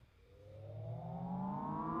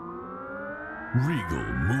Regal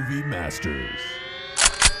Movie Masters.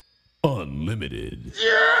 Unlimited.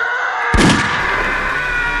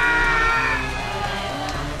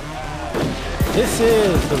 This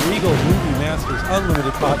is the Regal Movie Masters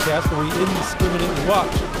Unlimited podcast where we indiscriminately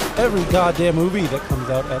watch every goddamn movie that comes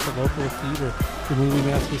out at the local theater. The Movie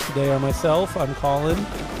Masters today are myself, I'm Colin.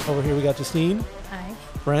 Over here we got Justine. Hi.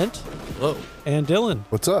 Brent. Hello. And Dylan.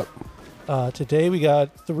 What's up? Today we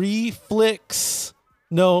got 3 flicks.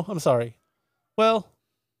 No, I'm sorry. Well,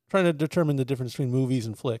 trying to determine the difference between movies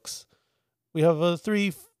and flicks. We have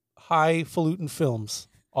 3 highfalutin films,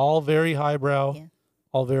 all very highbrow. Yeah.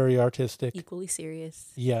 All very artistic. Equally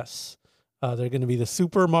serious. Yes. They're going to be the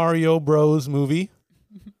Super Mario Bros. Movie,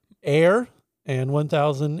 Air, and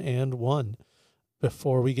 1001.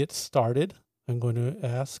 Before we get started, I'm going to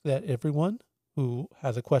ask that everyone who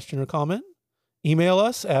has a question or comment, email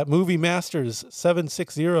us at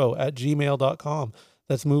moviemasters760@gmail.com.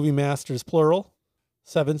 That's moviemasters, plural,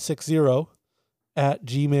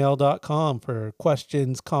 760@gmail.com for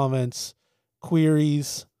questions, comments,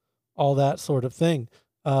 queries, all that sort of thing.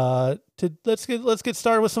 Let's get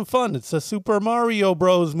started with some fun. It's a Super Mario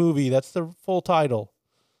Bros. Movie. That's the full title.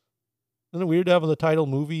 Isn't it weird to have the title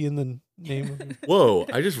movie in the name of it? Whoa,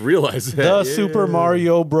 I just realized that. The Super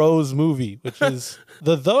Mario Bros. Movie, which is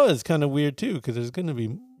the is kind of weird too, because there's going to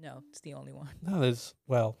be No, it's the only one. no, there's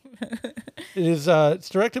it is it's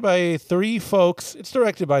directed by 3 folks. It's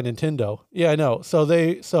directed by Nintendo. Yeah, I know.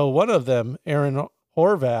 So one of them, Aaron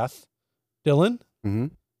Horvath, Dylan,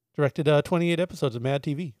 directed 28 episodes of Mad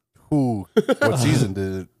TV. Who? What season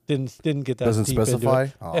did it? Didn't get that. Doesn't deep into specify.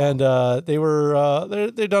 it. Oh. And they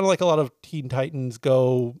were they've done like a lot of Teen Titans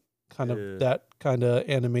Go kind of that kind of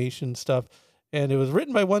animation stuff. And it was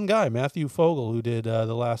written by one guy, Matthew Fogel, who did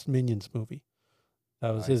the last Minions movie.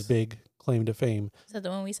 That was his big claim to fame. Is that the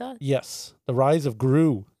one we saw? Yes, The Rise of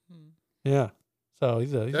Gru. Yeah. So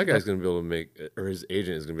he's That guy's going to be able to make, or his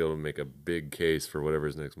agent is going to be able to make a big case for whatever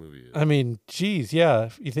his next movie is. I mean, geez, yeah.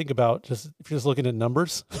 If you think about if you're just looking at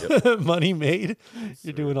numbers, money made,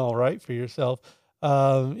 you're doing all right for yourself.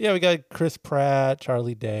 Yeah, we got Chris Pratt,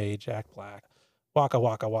 Charlie Day, Jack Black, Waka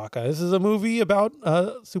Waka Waka. This is a movie about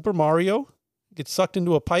Super Mario. Gets sucked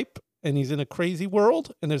into a pipe, and he's in a crazy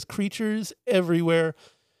world, and there's creatures everywhere.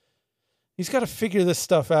 He's got to figure this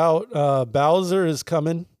stuff out. Bowser is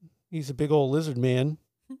coming. He's a big old lizard man.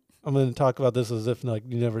 I'm going to talk about this as if like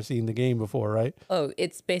you've never seen the game before, right? Oh,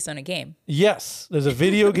 it's based on a game. Yes. There's a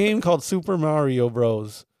video game called Super Mario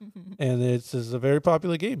Bros. And it's a very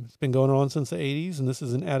popular game. It's been going on since the 80s, and this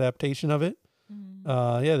is an adaptation of it.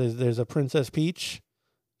 Yeah, there's a Princess Peach.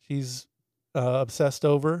 She's obsessed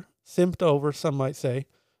over, simped over, some might say,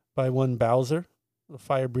 by one Bowser, a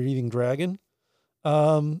fire-breathing dragon.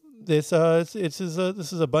 This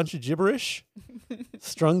is a bunch of gibberish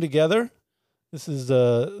strung together. This is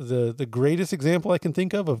the greatest example I can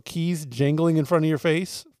think of keys jangling in front of your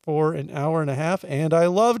face for an hour and a half, and I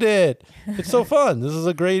loved it. It's so fun. This is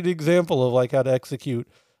a great example of like how to execute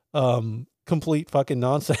complete fucking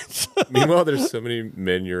nonsense. Meanwhile, there's so many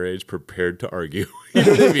men your age prepared to argue. You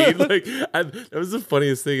know what I mean? Like, that was the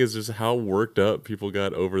funniest thing is just how worked up people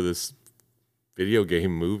got over this video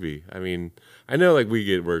game movie. I mean, I know like we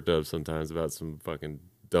get worked up sometimes about some fucking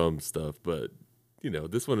dumb stuff, but you know,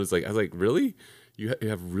 this one was like, I was like, really? You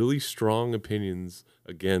have really strong opinions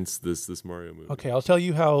against this Mario movie. Okay, I'll tell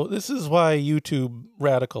you how. This is why YouTube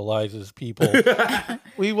radicalizes people.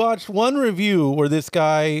 We watched one review where this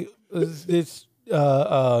guy, this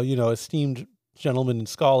esteemed gentleman and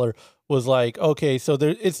scholar, was like, okay, so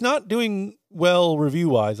it's not doing well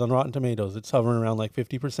review-wise on Rotten Tomatoes. It's hovering around like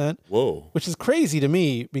 50%. Whoa. Which is crazy to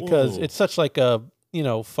me because it's such like a,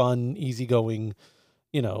 fun, easygoing,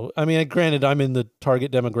 I mean, granted, I'm in the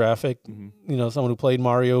target demographic, someone who played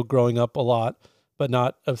Mario growing up a lot, but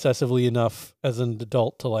not obsessively enough as an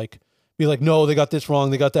adult to like be like, no, they got this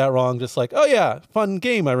wrong, they got that wrong. Just like, oh yeah, fun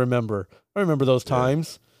game. I remember those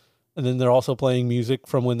times. And then they're also playing music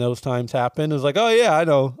from when those times happened. It's like, oh yeah, I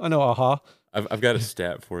know, aha. I've got a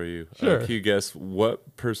stat for you. Sure. Can you guess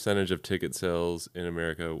what percentage of ticket sales in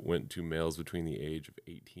America went to males between the age of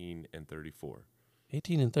 18 and 34?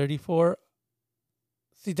 18 and 34?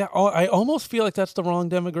 See, that I almost feel like that's the wrong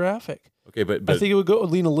demographic. Okay, but I think it would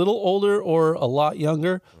lean a little older or a lot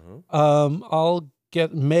younger. I'll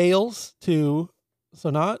get males too.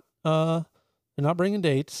 So they're not bringing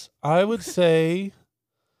dates. I would say,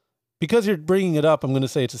 because you're bringing it up, I'm going to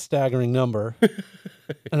say it's a staggering number.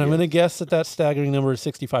 And I'm going to guess that staggering number is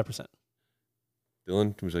 65%.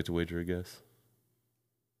 Dylan, would you like to wager a guess?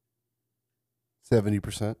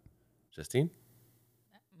 70%. Justine?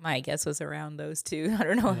 My guess was around those two. I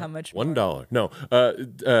don't know how much more. $1. No,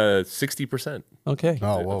 60%. Okay.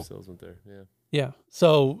 Oh, of whoa. sales went there. Yeah. Yeah.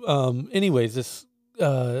 So, anyways, this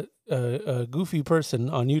goofy person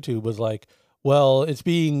on YouTube was like, "Well, it's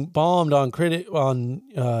being bombed on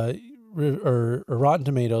or Rotten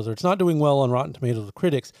Tomatoes, or it's not doing well on Rotten Tomatoes with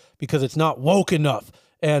critics because it's not woke enough."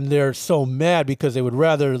 And they're so mad because they would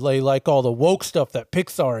rather like all the woke stuff that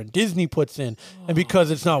Pixar and Disney puts in, and because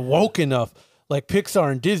it's not woke enough, like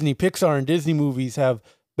Pixar and Disney movies have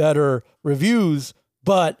better reviews,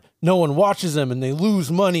 but no one watches them and they lose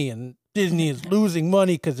money, and Disney is losing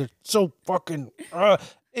money because they're so fucking.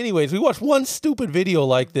 Anyways, we watched one stupid video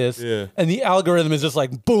like this, and the algorithm is just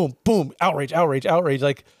like boom, boom, outrage, outrage, outrage.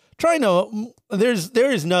 Like trying to. There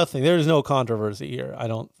is nothing. There is no controversy here. I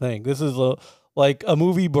don't think this is like a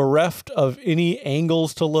movie bereft of any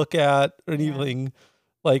angles to look at or anything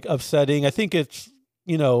like upsetting. I think it's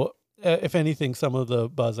if anything, some of the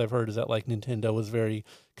buzz I've heard is that like Nintendo was very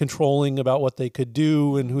controlling about what they could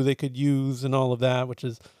do and who they could use and all of that, which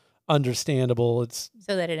is understandable. It's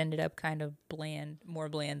so that it ended up kind of more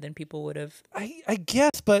bland than people would have. I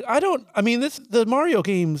guess, but the Mario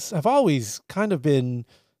games have always kind of been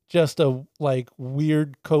just a like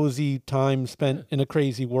weird, cozy time spent in a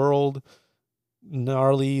crazy world,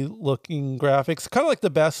 gnarly looking graphics, kind of like the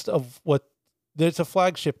best of what. There's a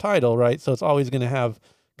flagship title, right? So it's always going to have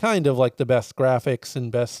kind of like the best graphics and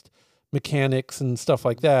best mechanics and stuff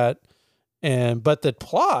like that. But the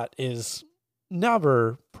plot is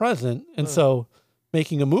never present. And so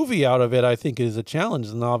making a movie out of it, I think, is a challenge.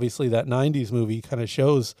 And obviously that 90s movie kind of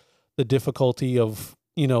shows the difficulty of,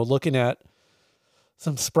 looking at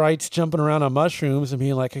some sprites jumping around on mushrooms and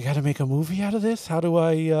being like, I got to make a movie out of this. How do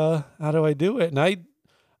I do it? And I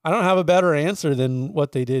don't have a better answer than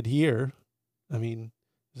what they did here. I mean,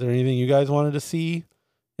 is there anything you guys wanted to see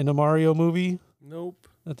in a Mario movie? Nope.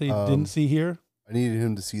 That they didn't see here? I needed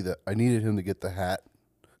him to see that. I needed him to get the hat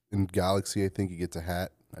in Galaxy. I think he gets a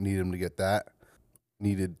hat. I needed him to get that.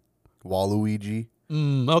 Needed Waluigi.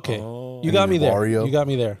 Okay. Oh. You got me there. Mario. You got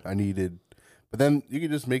me there. But then you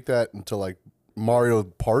could just make that into like Mario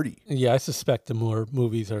Party. Yeah, I suspect the more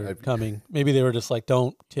movies are coming. Maybe they were just like,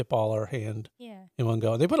 don't tip all our hand in one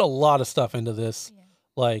go. They put a lot of stuff into this. Yeah.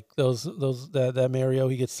 Like that Mario,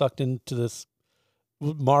 he gets sucked into this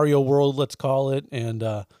Mario world, let's call it, and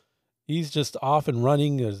he's just off and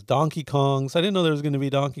running. There's Donkey Kongs. I didn't know there was going to be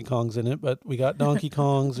Donkey Kongs in it, but we got Donkey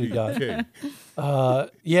Kongs. We got,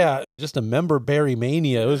 just a member Berry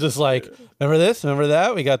Mania. It was just like, remember this, remember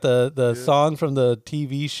that. We got the song from the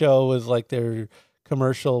TV show was like their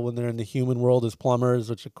commercial when they're in the human world as plumbers,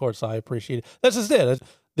 which of course I appreciate. That's just it.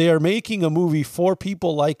 They are making a movie for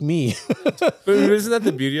people like me. But isn't that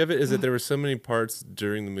the beauty of it? Is that there were so many parts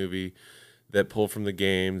during the movie that pull from the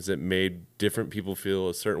games that made different people feel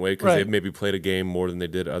a certain way because they maybe played a game more than they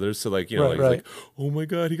did others. So like, like, oh my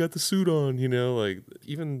God, he got the suit on, like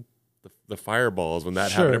even the fireballs when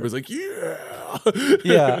that happened, everybody's like, yeah.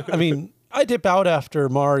 Yeah. I mean, I dip out after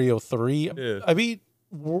Mario 3. Yeah. I beat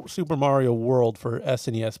Super Mario World for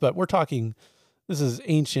SNES, but we're talking, this is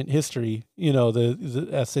ancient history,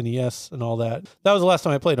 the SNES and all that. That was the last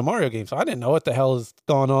time I played a Mario game. So I didn't know what the hell has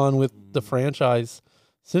gone on with the franchise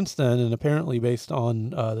since then, and apparently based on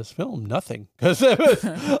this film, nothing. Because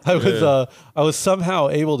I was somehow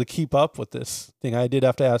able to keep up with this thing. I did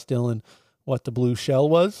have to ask Dylan what the blue shell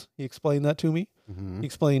was. He explained that to me. Mm-hmm. He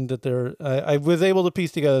explained that I was able to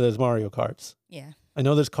piece together there's Mario Karts. Yeah. I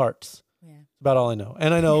know there's carts. Yeah. That's about all I know.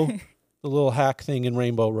 And I know the little hack thing in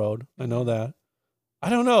Rainbow Road. I know that. I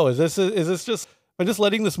don't know. Is this just, am I just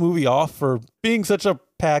letting this movie off for being such a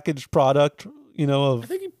packaged product, I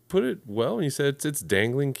think you put it well when you said it's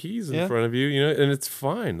dangling keys in front of you, and it's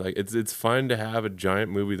fine. Like it's fine to have a giant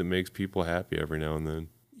movie that makes people happy every now and then.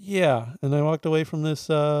 Yeah, and I walked away from this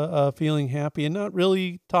feeling happy and not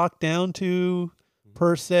really talked down to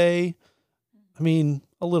per se. I mean,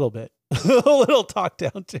 a little bit. A little talked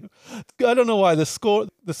down to. I don't know why the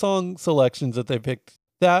song selections that they picked,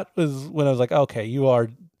 that was when I was like, okay, you're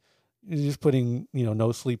just putting,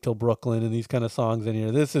 No Sleep Till Brooklyn and these kind of songs in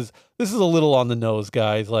here. This is a little on the nose,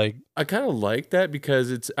 guys. Like, I kind of like that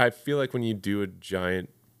because I feel like when you do a giant,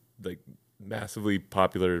 like massively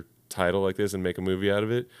popular title like this and make a movie out of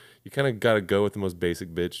it, you kind of got to go with the most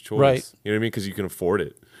basic bitch choice. Right. You know what I mean? Because you can afford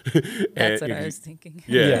it. That's what I was thinking.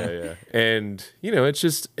 Yeah. And,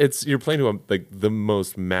 you're playing to the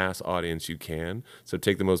most mass audience you can. So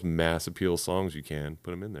take the most mass appeal songs you can,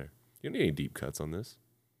 put them in there. You don't need any deep cuts on this.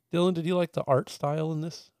 Dylan, did you like the art style in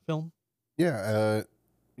this film? Yeah.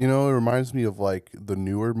 It reminds me of like the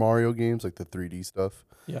newer Mario games, like the 3D stuff.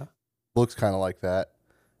 Yeah. Looks kind of like that,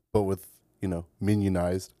 but with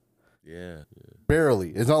minionized. Yeah. Barely.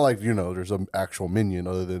 It's not like, there's an actual minion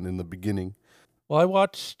other than in the beginning. Well, I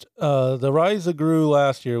watched The Rise of Gru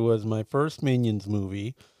last year was my first Minions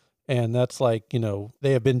movie. And that's like,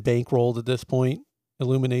 they have been bankrolled at this point,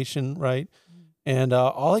 Illumination, right? And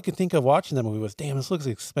all I could think of watching that movie was, damn, this looks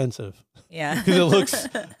expensive. Yeah. Because it looks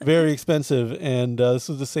very expensive. And this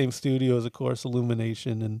was the same studio as, of course,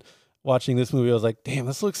 Illumination. And watching this movie, I was like, damn,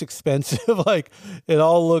 this looks expensive. Like, it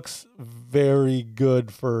all looks very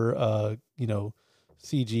good for,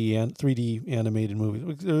 CG and 3D animated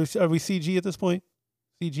movies. Are we CG at this point?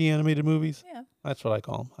 CG animated movies? Yeah. That's what I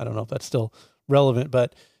call them. I don't know if that's still relevant.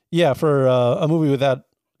 But, yeah, for a movie with that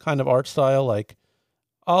kind of art style, like,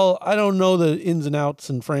 I don't know the ins and outs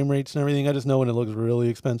and frame rates and everything. I just know when it looks really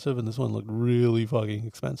expensive, and this one looked really fucking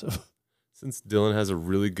expensive. Since Dylan has a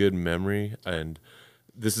really good memory, and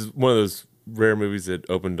this is one of those rare movies that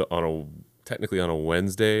opened technically on a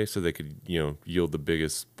Wednesday, so they could yield the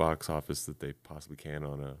biggest box office that they possibly can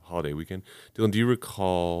on a holiday weekend. Dylan, do you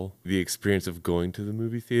recall the experience of going to the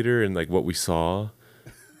movie theater and like what we saw?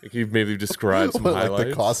 Can you maybe describe some highlights? Like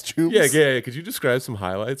the costumes? Yeah. Could you describe some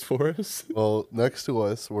highlights for us? Well, next to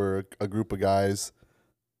us were a group of guys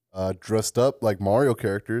dressed up like Mario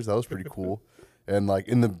characters. That was pretty cool. And like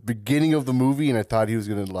in the beginning of the movie, and I thought he was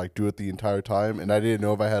gonna like do it the entire time, and I didn't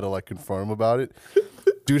know if I had to like confirm him about it.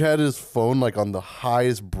 Dude had his phone like on the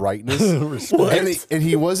highest brightness, and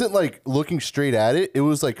he wasn't like looking straight at it. It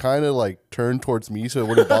was like kind of like turned towards me, so it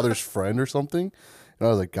wouldn't bother his friend or something. And I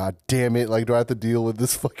was like, God damn it! Like, do I have to deal with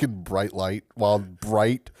this fucking bright light while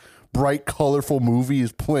bright, colorful movie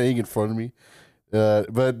is playing in front of me?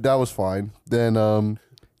 But that was fine. Then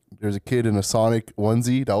there's a kid in a Sonic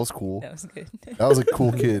onesie. That was cool. That was good. That was a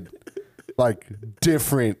cool kid. Like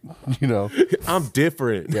different, I'm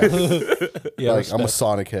different. Yeah, Yeah, like I'm a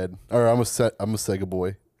Sonic head, or I'm a Sega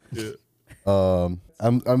boy. Yeah.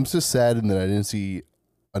 I'm just saddened that I didn't see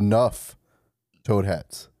enough Toad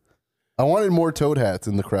hats. I wanted more Toad hats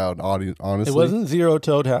in the crowd, honestly. It wasn't zero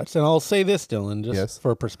Toad hats. And I'll say this, Dylan, just Yes.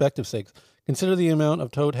 for perspective's sake. Consider the amount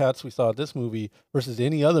of Toad hats we saw at this movie versus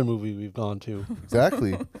any other movie we've gone to.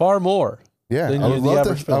 Exactly. Far more. Yeah, Than I would the love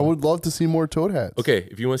average to. film. I would love to see more Toad hats. Okay,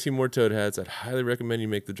 if you want to see more Toad hats, I'd highly recommend you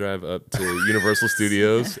make the drive up to Universal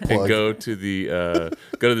Studios and Plug. go to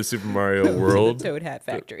the Super Mario World. Toad Hat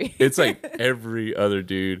Factory. It's like every other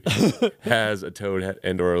dude has a Toad hat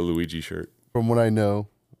and or a Luigi shirt. From what I know,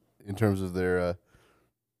 in terms of their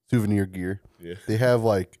souvenir gear, Yeah. they have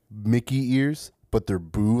like Mickey ears, but they're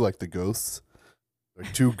Boo, like the ghosts.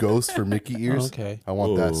 Like 2 ghosts for Mickey ears. Okay. I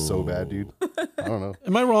want that so bad, dude. I don't know.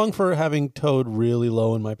 Am I wrong for having Toad really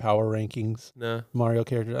low in my power rankings? Nah. Mario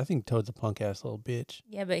character. I think Toad's a punk ass little bitch.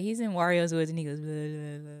 Yeah, but he's in Wario's Woods and he goes.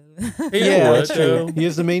 Blah, blah, blah. Hey, you know what, that's true. though? He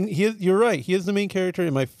is the main. You're right. He is the main character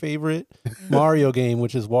in my favorite Mario game,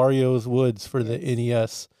 which is Wario's Woods for the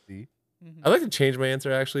NES. I'd like to change my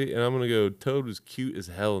answer actually, and I'm gonna go. Toad was cute as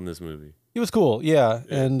hell in this movie. He was cool, yeah.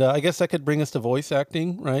 And I guess that could bring us to voice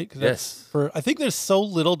acting, right? 'Cause Yes. I think there's so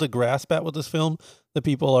little to grasp at with this film that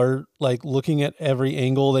people are like looking at every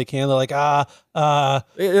angle they can. They're like,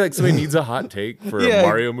 Like somebody needs a hot take for Yeah, a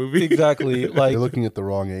Mario movie. exactly. Like, You're looking at the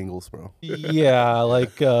wrong angles, bro. yeah,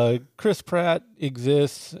 like Chris Pratt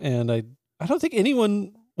exists, and I don't think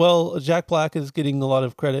anyone. Well, Jack Black is getting a lot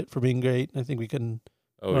of credit for being great. I think we can.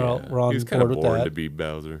 Oh We're all- yeah, we're on he was kind of board with born that. to be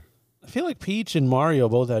Bowser. I feel like Peach and Mario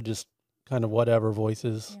both had just kind of whatever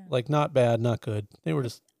voices. Yeah. Like not bad, not good. They were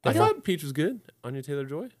just. I thought Peach was good. Anya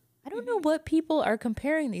Taylor-Joy. I don't know what people are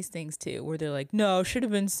comparing these things to, where they're like, no, should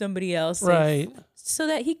have been somebody else. Right. So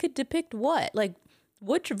that he could depict what? Like,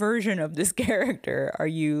 which version of this character are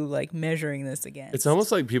you like measuring this against? It's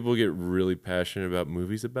almost like people get really passionate about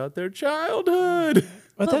movies about their childhood.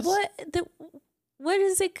 But But that's, what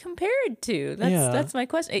is it compared to? That's my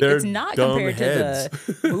question. They're It's not dumb compared heads.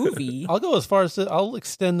 to the movie. I'll go as far as I'll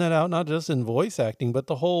extend that out, not just in voice acting, but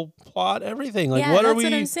the whole plot, everything. Like, yeah, what that's are we?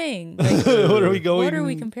 what I'm saying. Like, What are we going? what are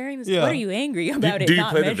we comparing this? Yeah. What are you angry about it? Do you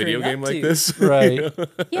not play the measuring video game up like to? this? Right.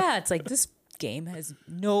 Yeah, it's like this game has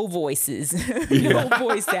no voices, no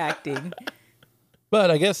voice acting.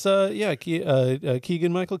 But I guess,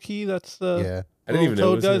 Keegan Michael Key. That's the Yeah. I didn't even know it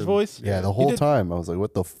Toad was guy's him. voice. Yeah, the He whole did- time I was like,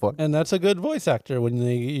 what the fuck? and that's a good voice actor when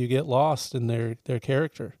you get lost in their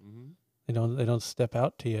character. Mhm. They don't step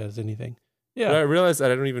out to you as anything. But I Yeah, realized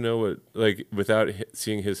that I don't even know what, like, without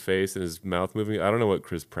seeing his face and his mouth moving, I don't know what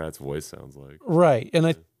Chris Pratt's voice sounds like. right. And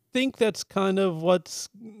I think that's kind of what's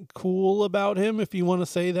cool about him, if you want to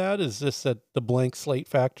say that, is just that the blank slate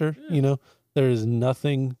factor. Yeah. You know, there is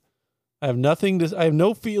nothing. I have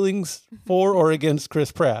no feelings for or against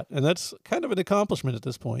Chris Pratt, and that's kind of an accomplishment at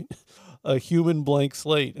this point. a human blank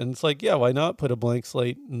slate. And it's like, yeah, why not put a blank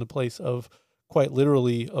slate in the place of quite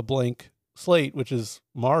literally a blank slate, which is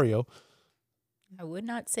Mario. I would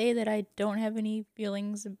not say that I don't have any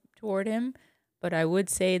feelings toward him, but I would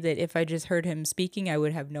say that if I just heard him speaking, I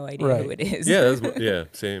would have no idea who Right. it is. Yeah, yeah,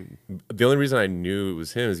 same. The only reason I knew it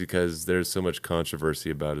was him is because there's so much controversy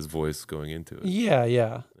about his voice going into it. Yeah,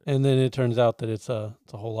 yeah. And then it turns out that it's a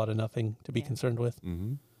whole lot of nothing to be concerned with.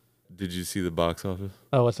 Mm-hmm. Did you see the box office?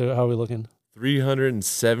 Oh, how are we looking?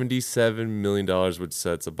 $377 million, which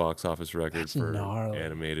sets a box office record for gnarly.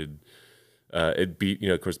 animated. It beat,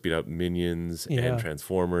 of course, beat out Minions and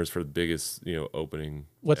Transformers for the biggest, opening.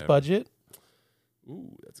 What's ever. budget?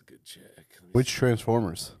 Ooh, that's a good check. Which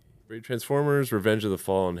Transformers? Transformers: Revenge of the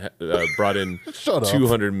Fallen brought in Shut up.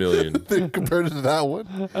 $200 million. Compared to that one,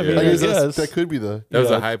 I mean, I guess yes. that could be the. That was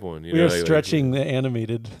Yeah. a hype one. We are stretching the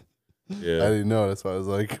animated. Yeah. I didn't know. That's why I was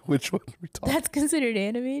like, which one are we talking? That's considered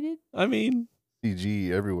animated? I mean, CG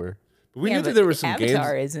everywhere. But we Yeah, knew that but there was some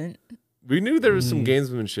Avatar games. isn't. We knew there was some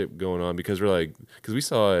gamesmanship going on because because we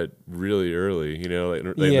saw it really early, in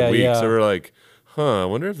the week. Yeah. So we're like, I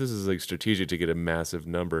wonder if this is like strategic to get a massive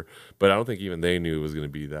number. But I don't think even they knew it was going to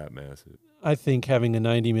be that massive. I think having a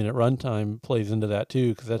 90-minute runtime plays into that too,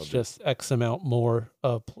 because that's just X amount more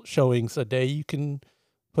showings a day you can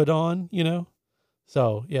put on,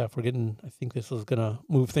 So yeah, if we're getting, I think this is gonna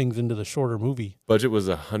move things into the shorter movie. Budget was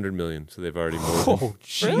 $100 million, so they've already moved. Oh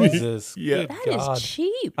Jesus! Yeah. Good That God. is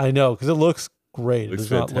cheap. I know, because it looks great. Looks it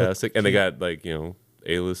does not look fantastic, and they got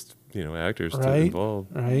A-list, actors Right.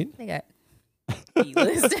 involved. right. They got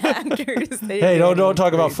B-list actors. Hey, don't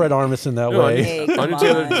talk about Fred Armisen that No, way. Hey, come Anya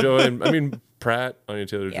Taylor on. Joy, and Pratt, Anya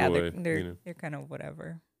Taylor Yeah, Joy. they're kind of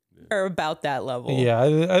whatever. Or about that level. Yeah,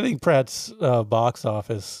 I think Pratt's box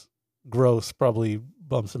office gross probably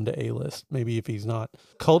bumps him to A-list. Maybe if he's not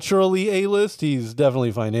culturally A-list, he's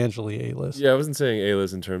definitely financially A-list. Yeah, I wasn't saying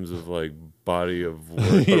A-list in terms of like body of work,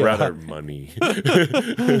 but Yeah. rather money. Yeah,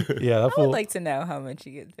 that I fool. would like to know how much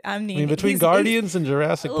he gets. I mean, Between he's- Guardians and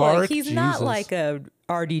Jurassic look, Park, he's not Jesus. like a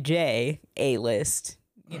RDJ A-list.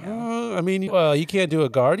 You can't do a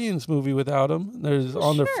Guardians movie without him. There's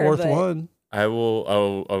on the Sure, fourth but- one. I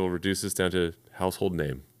will reduce this down to household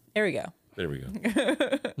name. There we go. There we go.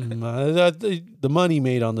 The money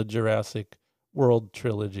made on the Jurassic World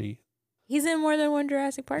trilogy. He's in more than one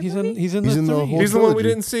Jurassic Park He's movie? in the He's in the three. whole- He's the one we trilogy.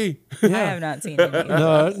 didn't see. I Yeah. have not seen him.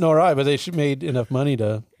 No, right, but they should made enough money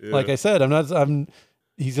to. Yeah. Like I said,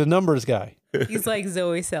 he's a numbers guy. He's like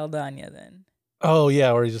Zoe Saldana then. Oh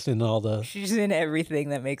yeah, or he's just in all the. She's in everything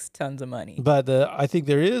that makes tons of money. But I think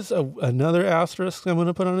there is another asterisk I'm going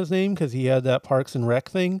to put on his name because he had that Parks and Rec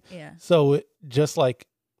thing. Yeah. So just like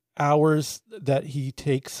hours that he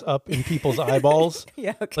takes up in people's eyeballs,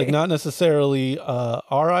 Yeah, okay. like not necessarily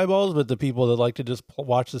our eyeballs, but the people that like to just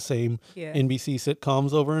watch the same Yeah. NBC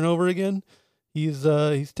sitcoms over and over again. He's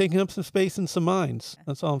taking up some space in some minds.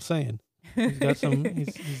 That's all I'm saying. He's got some.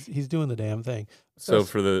 he's doing the damn thing. So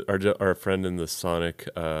for our friend in the Sonic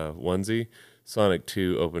onesie, Sonic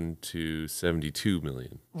 2 opened to $72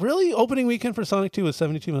 million. Really, opening weekend for Sonic 2 was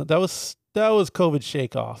 72 million. That was COVID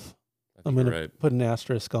shake off. I'm going to put an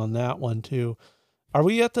asterisk on that one too. Are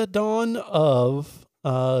we at the dawn of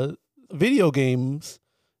video games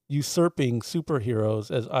usurping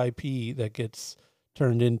superheroes as IP that gets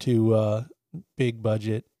turned into big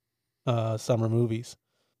budget summer movies?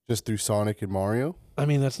 Just through Sonic and Mario? I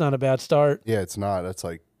mean, that's not a bad start. Yeah, it's not. That's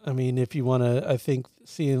like, I mean, if you want to, I think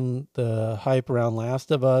seeing the hype around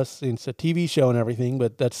Last of Us, it's a TV show and everything,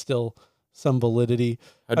 but that's still some validity.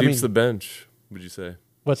 How deep's the bench, would you say?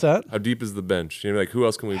 What's that? How deep is the bench? Like who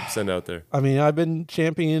else can we send out there? I mean, I've been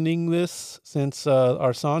championing this since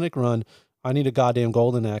our Sonic run. I need a goddamn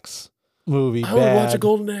Golden Axe movie. I would watch a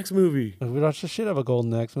Golden Axe movie. I would watch the shit out of a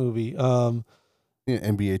Golden Axe movie.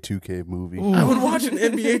 NBA 2K movie. I would watch an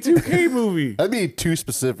NBA 2K movie. That'd be too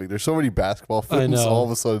specific. There's so many basketball I films. know. All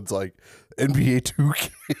of a sudden, it's like NBA 2K.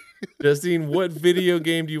 Justine, what video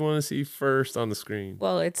game do you want to see first on the screen?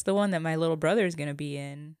 Well, it's the one that my little brother is going to be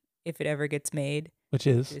in if it ever gets made. Which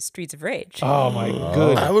is? Is Streets of Rage. Oh my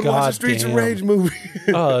good. I would watch a Streets goddamn. of Rage movie.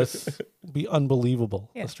 Oh, it'd be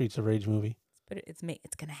unbelievable. Yeah. A Streets of Rage movie. But it's going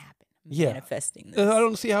to happen. I'm Yeah. manifesting this. I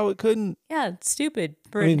don't see how it couldn't. Yeah, it's stupid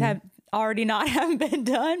for I it mean- to have already not have been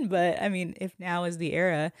done. But I mean, if now is the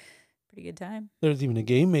era, pretty good time. There's even a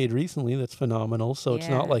game made recently that's phenomenal. So it's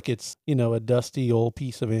not Yeah. like it's, a dusty old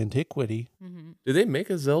piece of antiquity. Mm-hmm. Did they make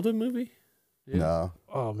a Zelda movie? Yeah. No.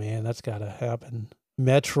 Oh man, that's got to happen.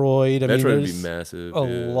 Metroid. I mean, Metroid would be there's massive. a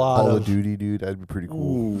lot Call of of Duty, dude. That'd be pretty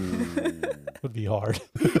cool. would be hard.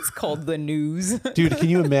 It's called The News. Dude, can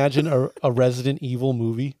you imagine a Resident Evil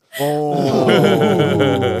movie? Oh.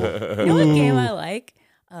 You know what game I like?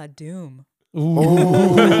 Doom. Ooh.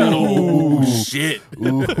 Oh, Shit.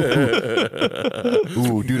 Ooh.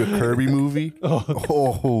 Ooh, dude, a Kirby movie?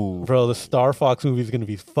 Oh. Bro, the Star Fox movie is going to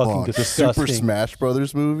be fucking The disgusting. Super Smash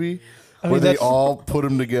Brothers movie? I mean, where they that's- all put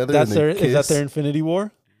them together That's and they their, kiss. is that their Infinity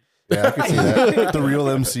War? Yeah, I can see that. The real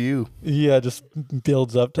MCU. Yeah, just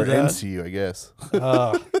builds up to Or that. MCU, I guess.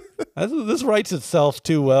 This writes itself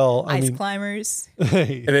too well. I Ice mean, climbers.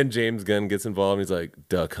 And then James Gunn gets involved and he's like,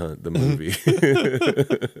 Duck Hunt, the movie.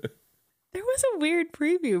 There was a weird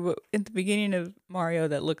preview at the beginning of Mario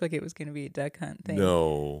that looked like it was going to be a duck hunt thing.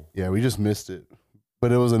 No. Yeah, we just missed it.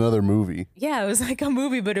 But it was another movie. Yeah, it was like a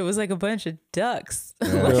movie, but it was like a bunch of ducks.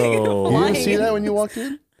 Yeah. Like, No. You didn't flying. see that when you walked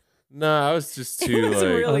in? Nah, I was just too was like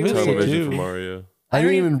really tunnel weird. vision for Too. Mario. I I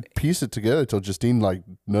didn't don't even piece it together until Justine like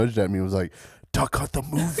nudged at me and was like, Duck Hunt the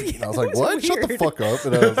movie. And I was like, It was what? Shut the weird. fuck up.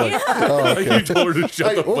 And I was like, oh, Like, okay. you told her to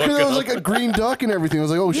shut the Well, fuck 'cause there was up. like a green duck and everything. I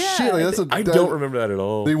was like, oh Yeah, shit. Like, I that- don't remember that at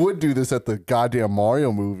all. They would do this at the goddamn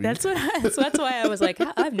Mario movie. That's why I was like,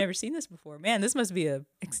 I've never seen this before. Man, this must be a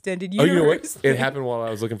extended Oh, universe. you know what? thing. It happened while I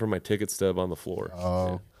was looking for my ticket stub on the floor.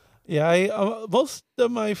 Oh. yeah, most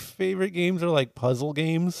of my favorite games are like puzzle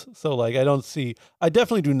games. So like, I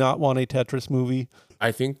definitely do not want a Tetris movie.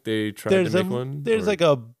 I think they tried to make one. There's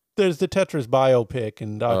or- there's the Tetris biopic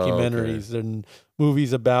and okay. documentaries and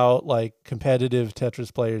movies about like competitive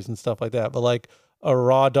Tetris players and stuff like that. But like a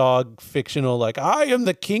raw dog fictional, like I am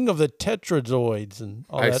the king of the Tetrazoids and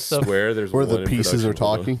all I that stuff. swear there's Where one the in pieces are production.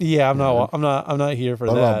 Hold on. talking. Yeah, I'm not here for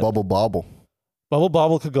What that. about Bubble Bobble? Bubble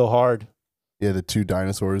Bobble could go hard. Yeah, the two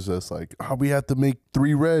dinosaurs that's like, we have to make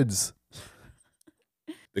 3 reds.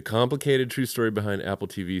 The complicated true story behind Apple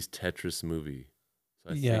TV's Tetris movie.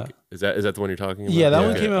 So I Yeah. think, is that the one you're talking about? Yeah, that Yeah.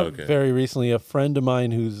 one came out Okay. very recently. A friend of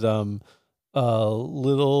mine who's a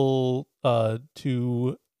little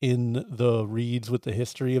too in the reads with the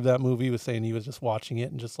history of that movie was saying he was just watching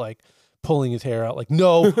it and just like pulling his hair out like,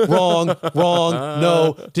 no, wrong,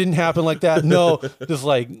 no, didn't happen like that, no, just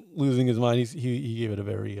like losing his mind. He gave it a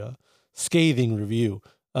very scathing review.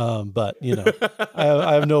 But you know,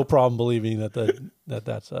 I have no problem believing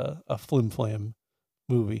that's a flim flam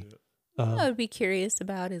movie. What I would be curious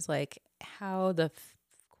about is like how the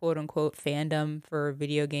quote unquote fandom for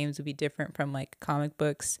video games would be different from like comic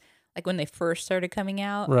books. Like when they first started coming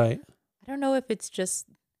out, Right. I don't know if it's just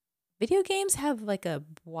video games have like a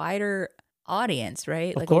wider audience,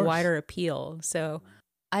 right? Of Like course. a wider appeal. So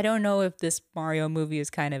I don't know if this Mario movie is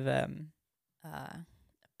kind of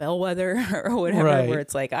bellwether or whatever, Right. where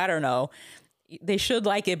it's like, I don't know, they should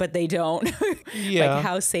like it, but they don't. Yeah. Like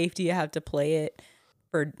how safe do you have to play it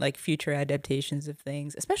for like future adaptations of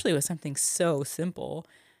things, especially with something so simple.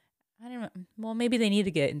 I don't know. Well, maybe they need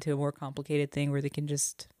to get into a more complicated thing where they can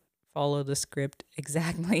just follow the script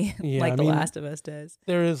exactly Yeah, like I The mean, Last of Us does.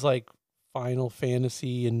 There is like Final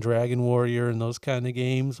Fantasy and Dragon Warrior and those kind of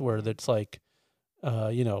games where it's like,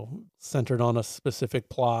 centered on a specific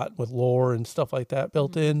plot with lore and stuff like that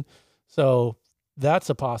built in. So that's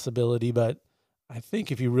a possibility. But I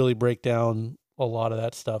think if you really break down a lot of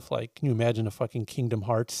that stuff, like, can you imagine a fucking Kingdom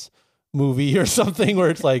Hearts movie or something where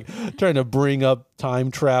it's like trying to bring up time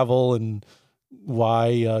travel and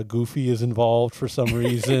why Goofy is involved for some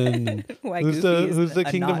reason? And Why who's Goofy is the a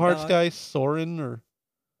Kingdom not Hearts dog. guy? Soren or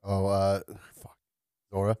Fuck.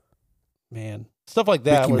 Zora. man, stuff like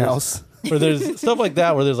that. Mickey Where there's, Mouse. where there's stuff like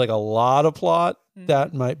that where there's like a lot of plot Mhm.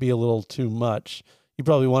 that might be a little too much. You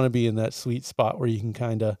probably want to be in that sweet spot where you can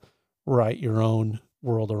kind of write your own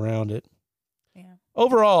world around it. Yeah.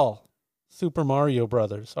 Overall, Super Mario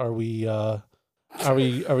Brothers. Are we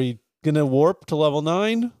gonna warp to level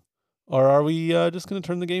 9, or are we just gonna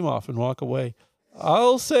turn the game off and walk away?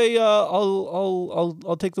 I'll say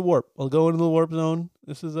I'll take the warp. I'll go into the warp zone.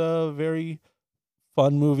 This is a very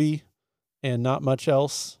fun movie and not much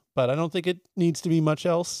else, but I don't think it needs to be much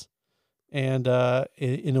else. And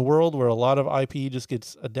in a world where a lot of IP just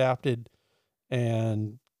gets adapted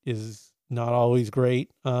and is not always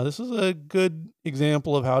great, this is a good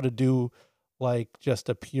example of how to do like just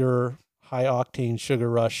a pure high octane sugar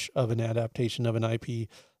rush of an adaptation of an IP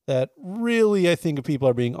that really, I think if people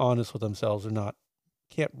are being honest with themselves or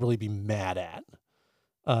can't really be mad at.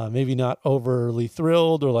 Maybe not overly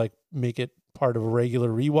thrilled or like make it part of regular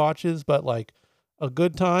rewatches, but like a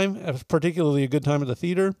good time, particularly a good time at the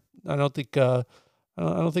theater. I don't think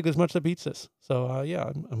there's much that beats this. So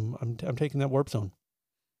yeah, I'm taking that warp zone.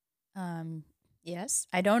 Yes,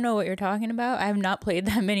 I don't know what you're talking about. I have not played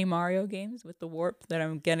that many Mario games with the warp that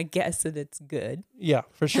I'm gonna guess that it's good. Yeah,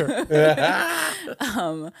 for sure.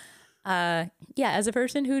 um, yeah, as a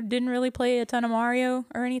person who didn't really play a ton of Mario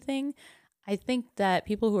or anything, I think that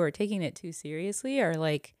people who are taking it too seriously are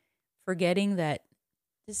like forgetting that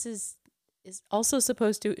this is also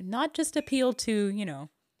supposed to not just appeal to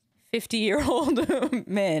 50-year-old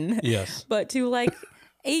men, Yes. but to like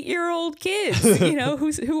 8-year-old kids,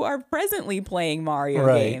 who are presently playing Mario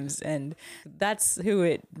Right. games, and that's who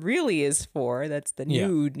it really is for. That's the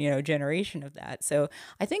new, generation of that. So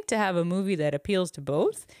I think to have a movie that appeals to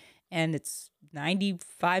both, and it's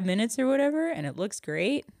 95 minutes or whatever, and it looks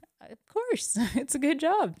great, of course, it's a good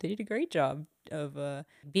job. They did a great job of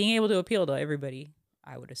being able to appeal to everybody,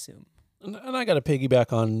 I would assume. And I got to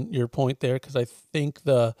piggyback on your point there because I think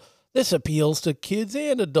this appeals to kids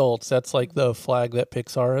and adults. That's like the flag that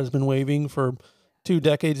Pixar has been waving for 2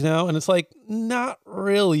 decades now. And it's like, not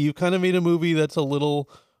really. You kind of made a movie that's a little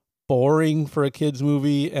boring for a kid's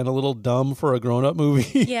movie and a little dumb for a grown-up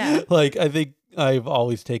movie. Yeah. Like, I think I've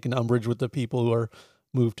always taken umbrage with the people who are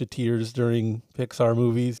moved to tears during Pixar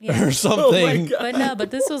movies or something.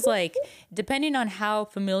 But this was like, depending on how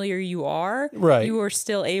familiar you are, Right. you were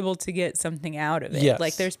still able to get something out of it. Yes.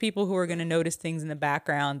 Like there's people who are going to notice things in the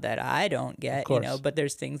background that I don't get, course. but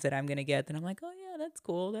there's things that I'm going to get that I'm like, oh yeah, that's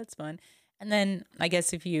cool. That's fun. And then I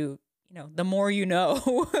guess if you the more you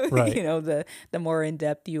know, Right. the more in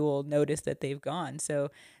depth you will notice that they've gone. So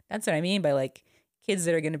that's what I mean by like kids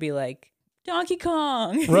that are going to be like, Donkey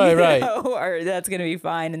Kong, Right. or that's gonna be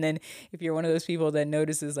fine. And then if you're one of those people that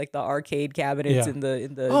notices like the arcade cabinets Yeah. in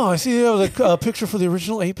the Oh, I see. There was a picture for the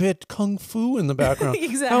original 8-bit Kung Fu in the background. How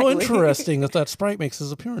Exactly. interesting that sprite makes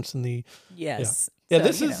his appearance in the. yes, Yeah,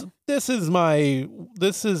 So,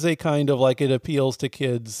 this is a kind of like it appeals to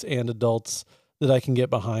kids and adults that I can get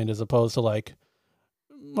behind, as opposed to like,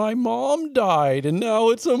 my mom died and now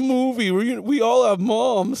it's a movie. We all have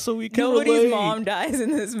moms, so we can nobody's relate. mom dies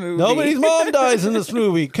in this movie. Nobody's mom dies in this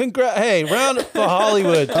movie. Hey, round up for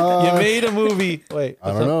Hollywood. You made a movie. Wait,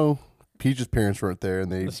 I don't know. Peach's parents weren't there,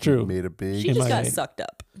 and they That's true. made a big. She in just my got name. sucked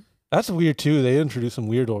up. That's weird too. They introduced some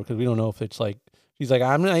weird lore because we don't know if it's like she's like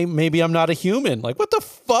maybe I'm not a human. Like what the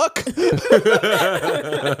fuck?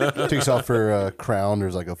 Takes off her crown.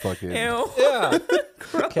 There's like a fucking Ew. Yeah,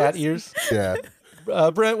 cat ears. yeah.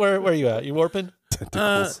 Brent, where are you at? You warping?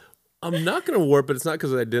 Tentacles. I'm not gonna warp, but it's not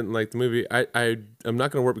because I didn't like the movie. I'm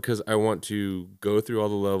not gonna warp because I want to go through all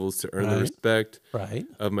the levels to earn the Right. respect Right.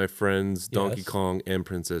 of my friends Donkey Yes. Kong and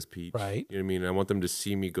Princess Peach. Right. You know what I mean? I want them to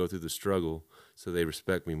see me go through the struggle so they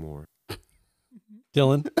respect me more.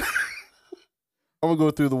 Dylan. I'm gonna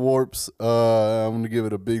go through the warps. I'm gonna give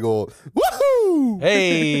it a big old woohoo.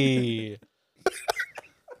 Hey.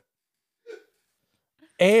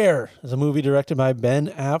 Air is a movie directed by Ben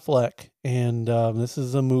Affleck, and this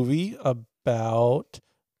is a movie about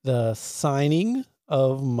the signing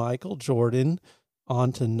of Michael Jordan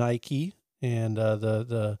onto Nike and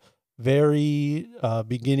the very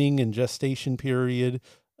beginning and gestation period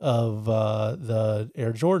of the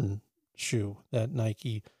Air Jordan shoe that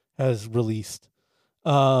Nike has released.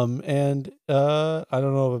 And I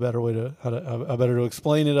don't know of a better way to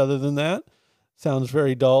explain it other than that. Sounds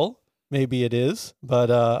very dull. Maybe it is,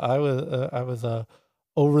 but I was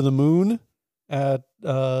over the moon at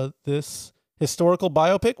this historical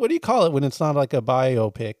biopic. What do you call it when it's not like a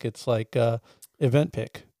biopic? It's like a event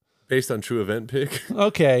pick. Based on true event pick.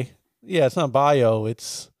 Okay, yeah, it's not bio.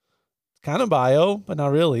 It's kind of bio, but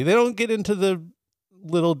not really. They don't get into the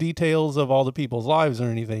little details of all the people's lives or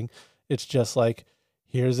anything. It's just like,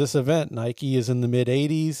 here's this event. Nike is in the mid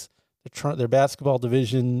 '80s. Their basketball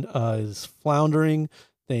division is floundering.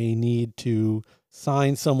 They need to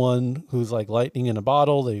sign someone who's like lightning in a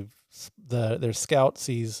bottle. Their scout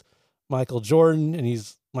sees Michael Jordan,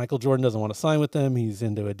 and Michael Jordan doesn't want to sign with them. He's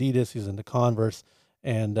into Adidas. He's into Converse.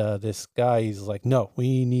 And this guy, he's like, no,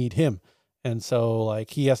 we need him. And so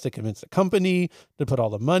like he has to convince the company to put all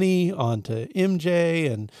the money onto MJ,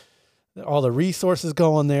 and all the resources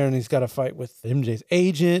go on there. And he's got to fight with MJ's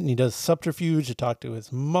agent, and he does subterfuge to talk to his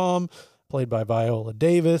mom, played by Viola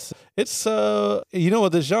Davis. It's, you know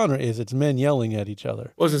what this genre is? It's men yelling at each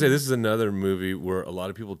other. I was gonna say, this is another movie where a lot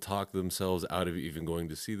of people talk themselves out of even going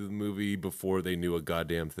to see the movie before they knew a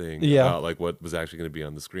goddamn thing about like what was actually going to be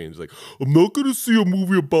on the screen. It's like, I'm not going to see a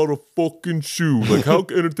movie about a fucking shoe. Like, how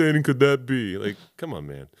entertaining could that be? Like, come on,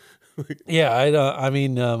 man. Yeah, I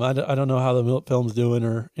don't know how the film's doing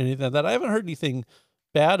or anything like that. I haven't heard anything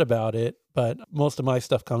bad about it, but most of my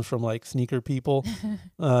stuff comes from like sneaker people.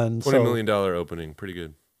 And $20 million opening, pretty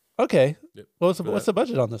good. Okay. Yep. What's the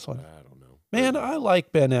budget on this one? I don't know. Man, I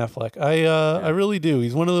like Ben Affleck. I really do.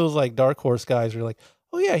 He's one of those like dark horse guys where you're like,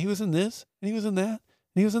 oh yeah, he was in this and he was in that and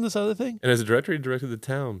he was in this other thing. And as a director, he directed The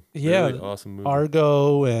Town. Yeah, Really awesome movie.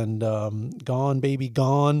 Argo and Gone Baby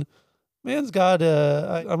Gone. Man's got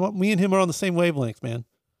me and him are on the same wavelength, man.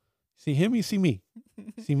 See him, you see me.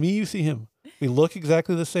 See me, you see him. We look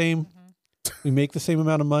exactly the same. We make the same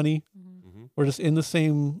amount of money. We're just in the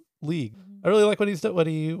same league. I really like what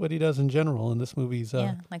he does in general. And this movie's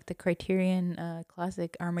like the Criterion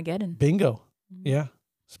classic Armageddon. bingo. Yeah,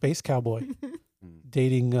 space cowboy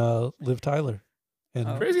dating Liv Tyler. And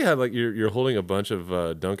Crazy how like you're holding a bunch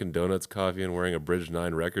of Dunkin' Donuts coffee and wearing a Bridge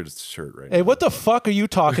 9 Records shirt right now. hey, what the fuck are you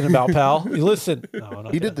talking about, pal? You listen. No,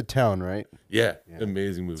 He did The Town, right? Yeah,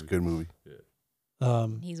 amazing movie. It's a good movie.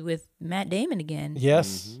 He's with Matt Damon again.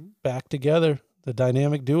 Yes, back together, the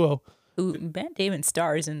dynamic duo. Who Matt Damon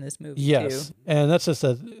stars in this movie Yes, too. and that's just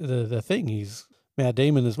the thing. He's Matt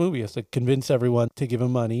Damon in this movie has to convince everyone to give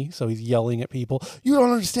him money, so he's yelling at people. You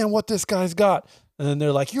don't understand what this guy's got, and then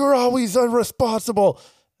they're like, "You're always irresponsible."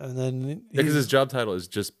 And then Because his job title is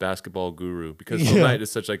just basketball guru. Because Yeah. Phil Knight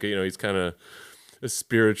is such like he's kind of a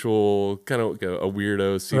spiritual, kind of like a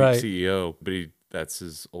weirdo Right. CEO, but that's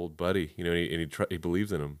his old buddy, and he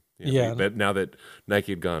believes in him. Yeah. But now that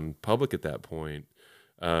Nike had gone public at that point,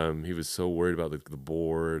 he was so worried about the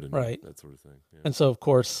board and Right. that sort of thing. Yeah. And so, of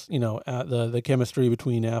course, the chemistry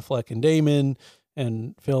between Affleck and Damon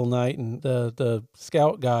and Phil Knight and the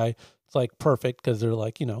scout guy, it's like perfect because they're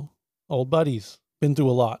like, old buddies, been through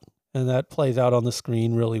a lot. And that plays out on the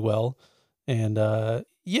screen really well. And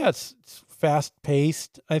it's fast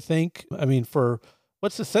paced, I think. I mean, for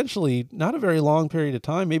what's essentially not a very long period of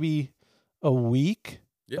time, maybe a week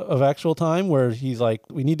of actual time where he's like,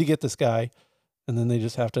 we need to get this guy. And then they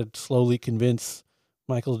just have to slowly convince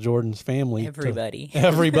Michael Jordan's family. Everybody.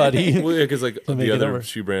 Everybody. Well, yeah, because like To make the it other over.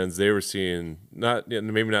 shoe brands, they were seeing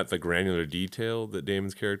maybe not the granular detail that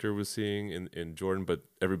Damon's character was seeing in Jordan, but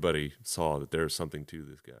everybody saw that there was something to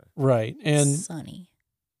this guy. Right. And Sonny.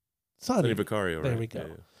 Sonny. Vicario, There right? we go.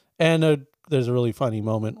 Yeah. And there's a really funny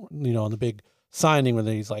moment, on the big signing where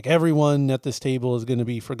he's like, everyone at this table is going to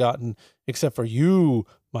be forgotten except for you,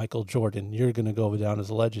 Michael Jordan. You're going to go down as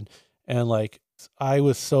a legend. And like, I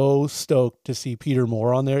was so stoked to see Peter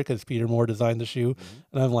Moore on there because Peter Moore designed the shoe.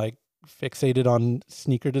 And I'm like fixated on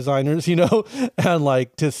sneaker designers, and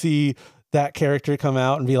like to see that character come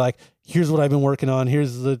out and be like, here's what I've been working on.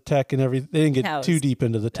 Here's the tech and everything. They didn't get too deep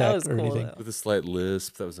into the tech was or cool, anything. though. With a slight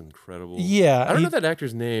lisp, that was incredible. Yeah. I don't know that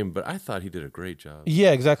actor's name, but I thought he did a great job.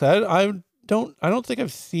 Yeah, exactly. I don't think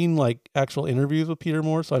I've seen like actual interviews with Peter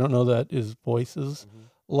Moore, so I don't know that his voice is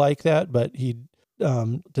like that, but he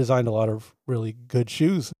designed a lot of really good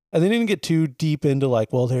shoes. And they didn't get too deep into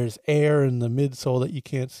like, well, there's air in the midsole that you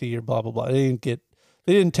can't see or blah, blah, blah. They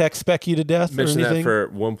didn't tech spec you to death Mentioned or anything. that for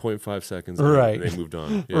 1.5 seconds. Right. And they moved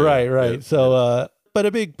on. Yeah, right. yeah, So, but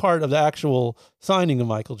a big part of the actual signing of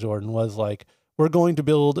Michael Jordan was like, we're going to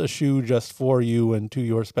build a shoe just for you and to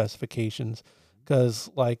your specifications. Because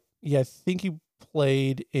like, I think he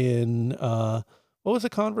played in, what was the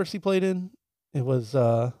Converse he played in? It was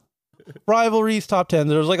Rivalries Top 10.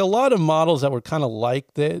 There was like a lot of models that were kind of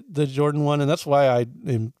like the Jordan 1. And that's why I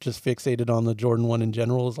am just fixated on the Jordan 1 in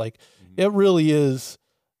general. Is like, it really is.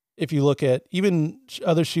 If you look at even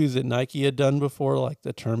other shoes that Nike had done before, like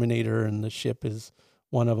the Terminator and the Ship is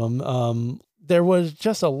one of them, there was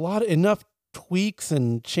just enough tweaks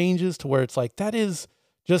and changes to where it's like, that is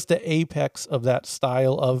just the apex of that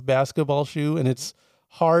style of basketball shoe. And it's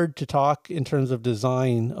hard to talk in terms of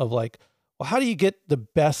design of like, well, how do you get the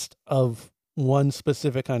best of one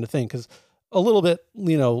specific kind of thing? Because a little bit,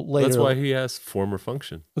 later. That's why he has form or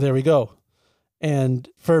function. There we go. And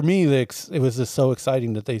for me, it was just so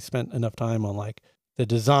exciting that they spent enough time on like the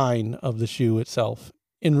design of the shoe itself.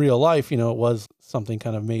 In real life, it was something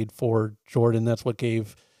kind of made for Jordan. That's what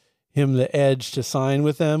gave him the edge to sign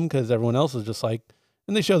with them, because everyone else is just like,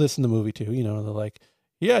 and they show this in the movie too, they're like,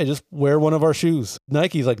 yeah, just wear one of our shoes.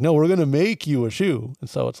 Nike's like, no, we're going to make you a shoe. And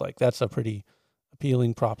so it's like, that's a pretty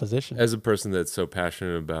appealing proposition. As a person that's so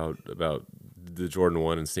passionate about the Jordan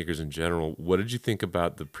 1 and sneakers in general, what did you think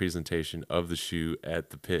about the presentation of the shoe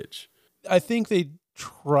at the pitch? I think they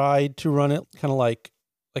tried to run it kind of like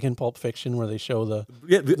in Pulp Fiction, where they show the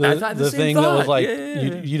I thought the same thing thought. that was like,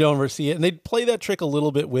 Yeah. you don't ever see it. And they play that trick a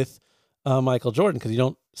little bit with Michael Jordan, because you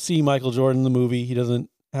don't see Michael Jordan in the movie. He doesn't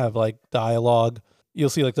have like dialogue. You'll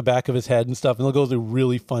see like the back of his head and stuff, and they'll go through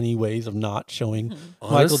really funny ways of not showing Michael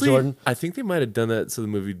Honestly, Jordan. I think they might have done that so the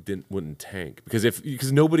movie wouldn't tank,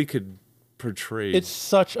 because nobody could portray. It's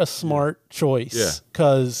such a smart choice, Yeah.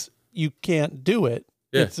 because you can't do it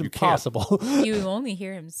Yeah, it's you can't. impossible. You only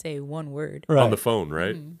hear him say one word. Right. On the phone,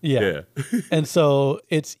 right? Yeah. And so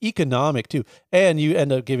it's economic too. And you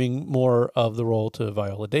end up giving more of the role to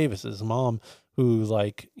Viola Davis's mom, who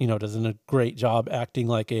like, does a great job acting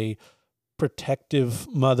like a protective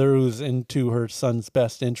mother who's into her son's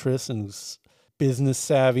best interests and who's business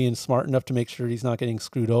savvy and smart enough to make sure he's not getting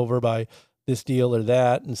screwed over by this deal or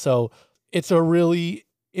that. And so it's a really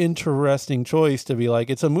interesting choice to be like,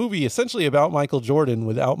 it's a movie essentially about Michael Jordan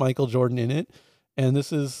without Michael Jordan in it. And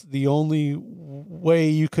this is the only way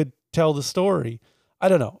you could tell the story. I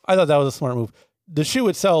don't know. I thought that was a smart move. The shoe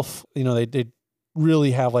itself, they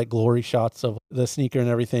really have like glory shots of the sneaker and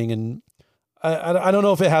everything. And I don't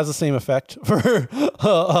know if it has the same effect for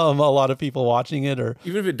a lot of people watching it, or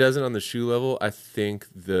even if it doesn't on the shoe level, I think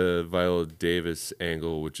the Viola Davis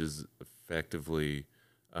angle, which is effectively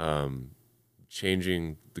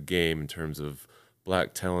changing the game in terms of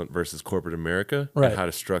black talent versus corporate America and how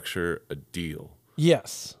to structure a deal.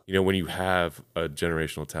 Yes. When you have a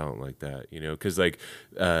generational talent like that, because like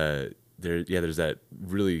there's that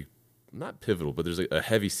really not pivotal, but there's a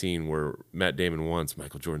heavy scene where Matt Damon wants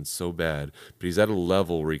Michael Jordan so bad, but he's at a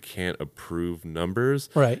level where he can't approve numbers.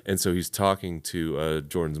 Right. And so he's talking to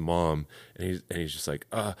Jordan's mom, and he's just like,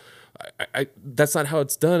 I that's not how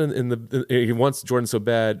it's done. He wants Jordan so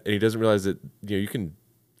bad, and he doesn't realize that you can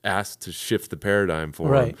ask to shift the paradigm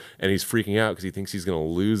for him, and he's freaking out because he thinks he's going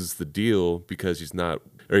to lose the deal because he's not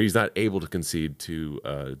able to concede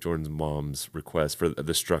to Jordan's mom's request for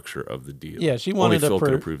the structure of the deal. Yeah, she wanted Phil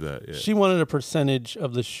could approve that. Yeah. She wanted a percentage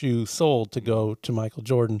of the shoe sold to go to Michael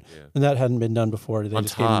Jordan, and that hadn't been done before. They on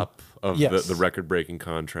just top of the record-breaking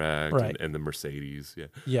contract Right. and the Mercedes. Yeah.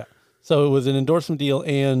 Yeah. So it was an endorsement deal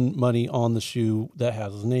and money on the shoe that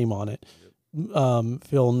has his name on it.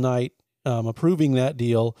 Phil Knight approving that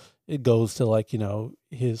deal, it goes to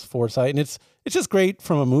his foresight, and it's just great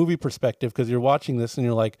from a movie perspective because you're watching this and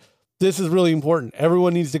you're like, this is really important.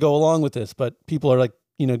 Everyone needs to go along with this, but people are like,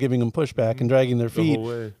 giving them pushback and dragging their feet,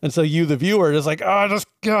 and so you, the viewer, is like, I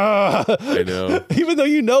know, even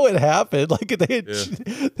though it happened, like they had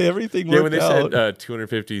everything worked when they out. said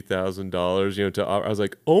 $250,000, I was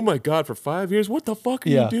like, oh my god, for 5 years, what the fuck are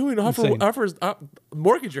you doing? Offers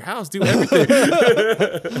mortgage your house, do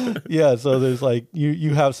everything. Yeah, so there's like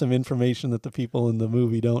you have some information that the people in the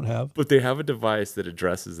movie don't have, but they have a device that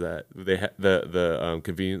addresses that. They the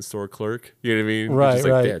convenience store clerk, you know what I mean? Right, just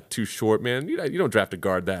like, right. yeah, too short, man. You don't draft a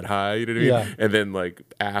guard that high, you know what I mean? Yeah. And then like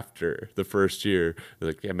after the first year, they're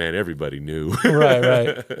like, yeah, man, everybody knew.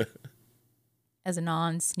 right. As a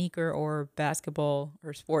non-sneaker or basketball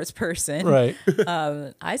or sports person, Right.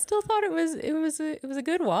 I still thought it was a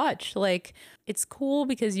good watch. Like, it's cool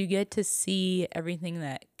because you get to see everything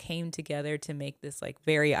that came together to make this like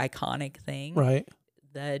very iconic thing. Right.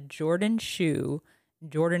 The Jordan shoe,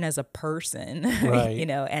 Jordan as a person, Right.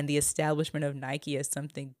 and the establishment of Nike as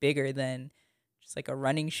something bigger than just like a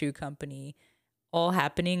running shoe company, all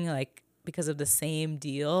happening like because of the same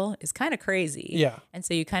deal is kind of crazy. Yeah. And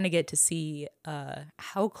so you kind of get to see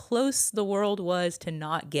how close the world was to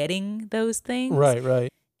not getting those things. Right.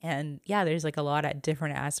 And yeah, there's like a lot of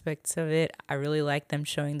different aspects of it. I really like them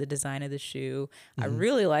showing the design of the shoe. I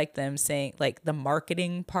really like them saying like the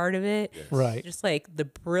marketing part of it. Yes. Right. Just like the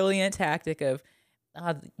brilliant tactic of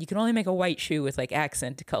you can only make a white shoe with like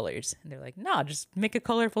accent colors. And they're like, no, just make a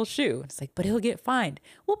colorful shoe. It's like, but he'll get fined.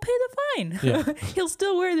 We'll pay the fine. Yeah. He'll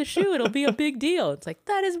still wear the shoe. It'll be a big deal. It's like,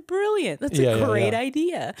 that is brilliant. That's a great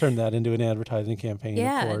idea. Turn that into an advertising campaign.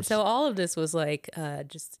 Yeah. Of And course. so all of this was like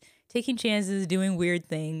just taking chances, doing weird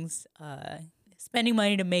things, spending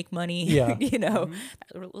money to make money. Yeah. A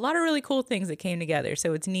lot of really cool things that came together.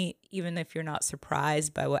 So it's neat, even if you're not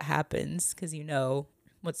surprised by what happens, because you know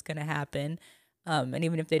what's going to happen. And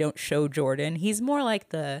even if they don't show Jordan, he's more like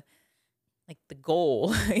the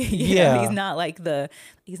goal. Yeah.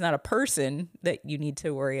 He's not a person that you need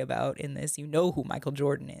to worry about in this. You know who Michael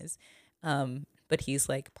Jordan is. But he's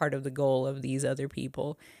like part of the goal of these other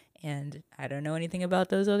people. And I don't know anything about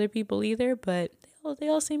those other people either, but they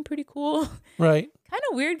all seem pretty cool. Right. Kind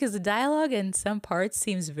of weird because the dialogue in some parts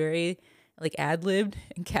seems very like ad-libbed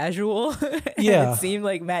and casual. And Yeah. it seemed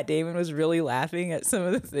like Matt Damon was really laughing at some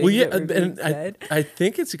of the things Well, yeah, that were being and said. I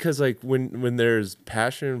think it's because like when there's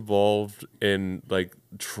passion involved in like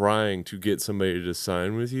trying to get somebody to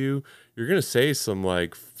sign with you, you're gonna say some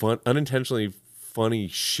like unintentionally funny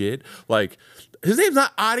shit. Like, his name's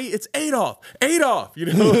not Adi, it's Adolf. Adolf, and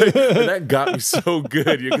that got me so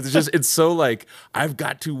good because it's so like, I've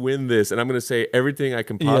got to win this, and I'm gonna say everything I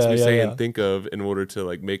can possibly say and think of in order to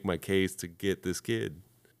like make my case to get this kid.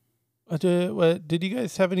 Did you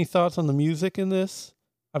guys have any thoughts on the music in this?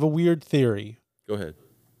 I have a weird theory. Go ahead.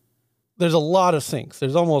 there's a lot of syncs.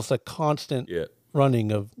 There's almost a constant Yeah.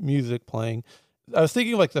 running of music playing. I was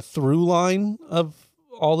thinking of like the through line of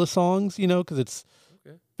all the songs, you know, because it's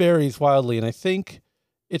varies wildly. And I think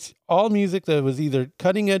it's all music that was either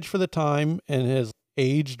cutting edge for the time and has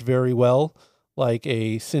aged very well, like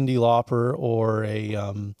a Cyndi Lauper or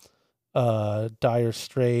a Dire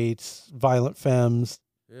Straits, Violent Femmes,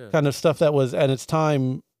 kind of stuff that was at its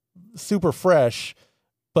time super fresh,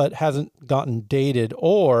 but hasn't gotten dated.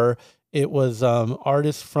 Or it was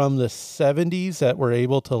artists from the 70s that were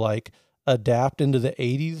able to like adapt into the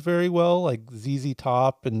 80s very well, like ZZ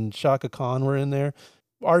Top and Shaka Khan were in there.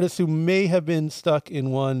 Artists who may have been stuck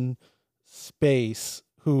in one space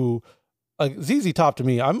who ZZ Top to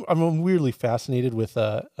me, I'm weirdly fascinated with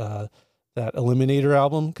that Eliminator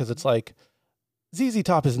album, because it's like ZZ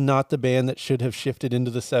Top is not the band that should have shifted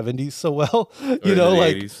into the 70s so well, you know,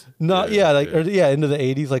 like 80s. not into the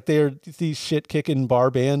 80s, like they're these shit kicking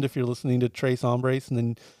bar band if you're listening to Tres Hombres, and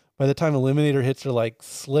then by the time Eliminator hits, they're like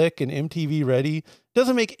slick and MTV ready.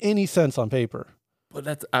 Doesn't make any sense on paper.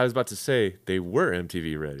 But I was about to say they were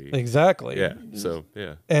MTV ready. Exactly. Yeah. So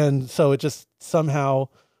yeah. And so it just somehow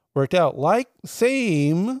worked out. Like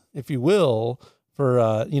same, if you will,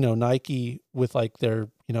 for Nike with like their,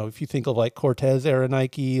 if you think of like Cortez era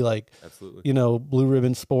Nike, like absolutely, Blue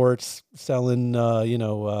Ribbon Sports selling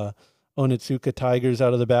Onitsuka Tigers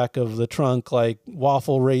out of the back of the trunk, like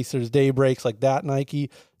Waffle Racers, Daybreaks, like that Nike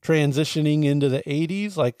transitioning into the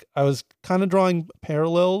 80s. Like I was kind of drawing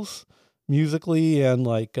parallels musically and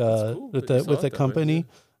like with the company. Way,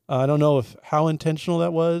 yeah. I don't know how intentional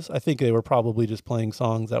that was. I think they were probably just playing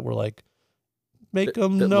songs that were like, make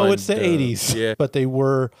them know it's the 80s, yeah. but they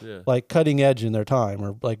were like cutting edge in their time,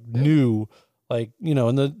 or like new, like,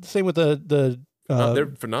 and the same with they're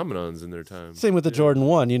phenomenons in their time. Same with the Jordan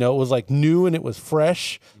 1, it was like new and it was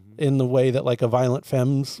fresh in the way that like a Violent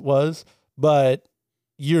Femmes was, but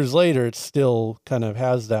years later it still kind of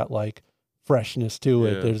has that like freshness to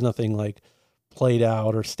it. There's nothing like played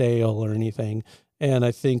out or stale or anything. And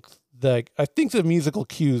I think the musical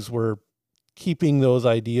cues were keeping those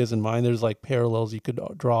ideas in mind. There's like parallels you could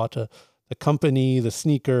draw to the company, the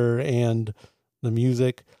sneaker, and the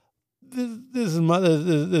music. This is my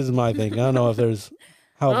thing. I don't know if there's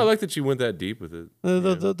how. I like that you went that deep with it.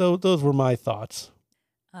 Those were my thoughts.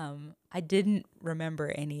 I didn't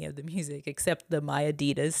remember any of the music except the My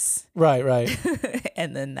Adidas. Right.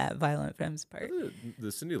 And then that Violent Femmes part. The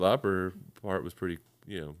Cyndi Lauper part was pretty,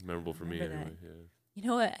 memorable for me anyway. Yeah. You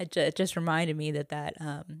know what? It just reminded me that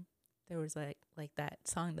there was like that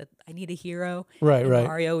song that I Need a Hero, right.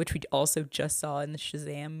 Mario, which we also just saw in the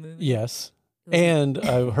Shazam movie. Yes. And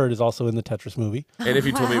I heard is also in the Tetris movie. And if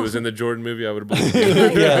you told me it was in the Jordan movie, I would have believed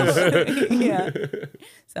you. Yes. Yeah.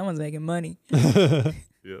 Someone's making money.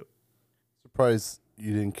 Yeah. Surprised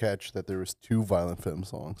you didn't catch that there was 2 Violent Femmes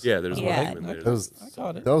songs. Yeah, there's Yeah. one in there. I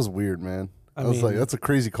got it. That was weird, man. I was mean, like, that's a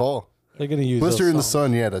crazy call. They're gonna use Blister in the those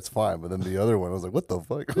Sun, yeah, that's fine. But then the other one, I was like, what the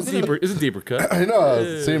fuck? It's a deeper cut. I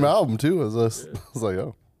know, same album too. I was like,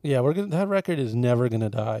 oh. Yeah, that record is never gonna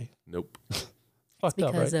die. Nope. Fucked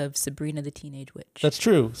Because up, right? of Sabrina the Teenage Witch. That's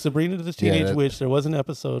true. Sabrina the Teenage Witch. There was an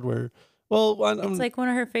episode where, it's like one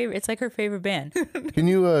of her favorite. It's like her favorite band. Can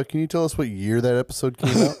you tell us what year that episode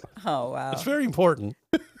came out? Oh wow, it's very important.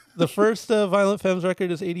 The first Violent Femmes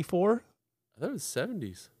record is 84. I thought it was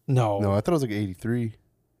 70s. No, No, I thought it was like 83,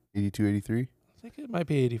 82, 83. I think it might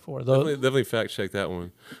be 84. Though Definitely fact check that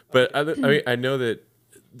one. But I mean, I know that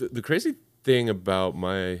the crazy thing about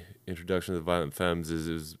my introduction to the Violent Femmes is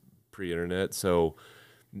it was pre-internet, so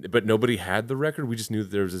but nobody had the record. We just knew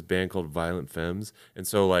that there was this band called Violent Femmes, and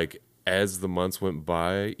so like as the months went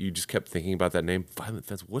by, you just kept thinking about that name, Violent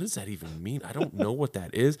Femmes. What does that even mean? I don't know what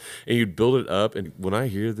that is. And you'd build it up, and when I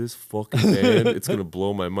hear this fucking band, it's gonna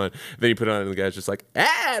blow my mind. Then you put it on, and the guy's just like,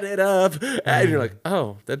 add it up, and you're like,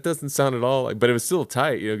 oh, that doesn't sound at all like. But it was still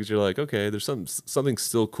tight, because you're like, okay, there's something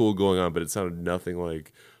still cool going on, but it sounded nothing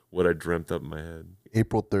like what I dreamt up in my head.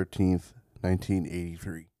 April 13th,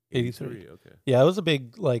 1983. 83. Okay. Yeah, it was a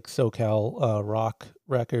big like SoCal rock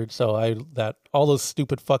record. So all those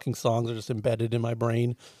stupid fucking songs are just embedded in my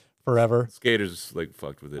brain forever. Skaters like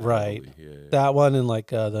fucked with it. Right. Heavily. Yeah. That one and like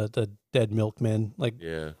the Dead Milkmen. Like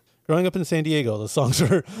growing up in San Diego, those songs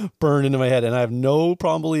are burned into my head, and I have no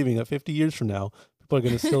problem believing that 50 years from now, people are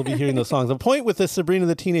going to still be hearing those songs. The point with this Sabrina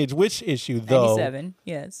the Teenage Witch issue, though, 97,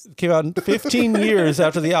 yes, came out 15 years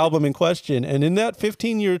after the album in question, and in that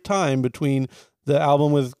 15-year time between the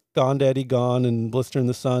album with Gone Daddy Gone and Blister in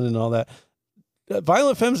the Sun and all that,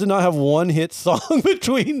 Violent Femmes did not have one hit song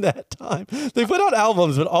between that time. They put out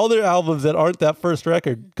albums, but all their albums that aren't that first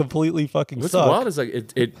record completely fucking What's suck. wild is like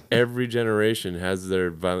it every generation has their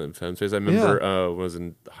Violent Femmes phase. I remember when I was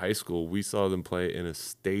in high school, we saw them play in a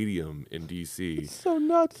stadium in DC. So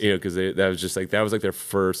nuts. You know, because that was like their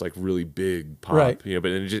first like really big pop. Right. You know,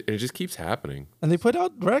 but it just keeps happening. And they put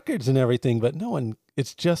out records and everything, but no one,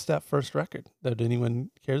 it's just that first record that anyone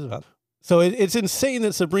cares about. So it's insane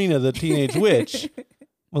that Sabrina, the Teenage Witch,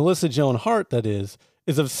 Melissa Joan Hart, that is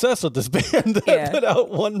obsessed with this band that put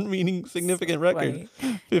out one significant record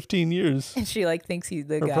 15 years. And she like thinks the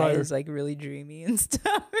guy prior. is like really dreamy and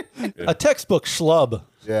stuff. A textbook schlub.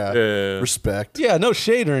 Yeah. Respect. Yeah, no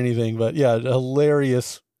shade or anything, but yeah, a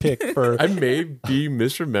hilarious pick for. I may be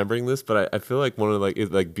misremembering this, but I feel like one of like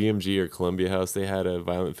BMG or Columbia House, they had a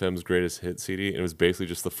Violent Femmes greatest hit CD, and it was basically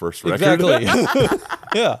just the first record. Exactly.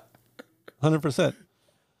 Yeah. 100%.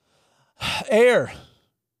 Air.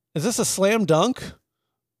 Is this a slam dunk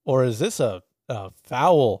or is this a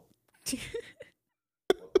foul?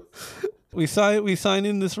 we sign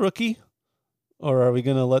in this rookie, or are we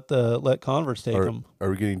gonna let Converse take him? Are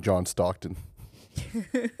we getting John Stockton?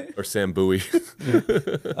 Or Sam Bowie?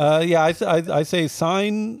 Yeah, I say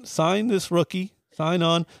sign this rookie. Sign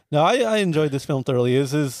on. Now I enjoyed this film thoroughly.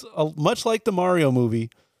 This is much like the Mario movie.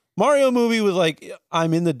 Mario movie was like,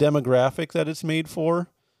 I'm in the demographic that it's made for,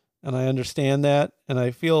 and I understand that, and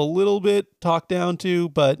I feel a little bit talked down to,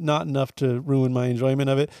 but not enough to ruin my enjoyment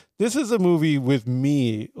of it. This is a movie with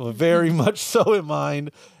me very much so in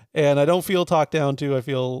mind, and I don't feel talked down to. I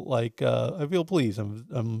feel like I feel pleased.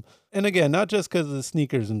 And again, not just because of the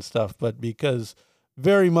sneakers and stuff, but because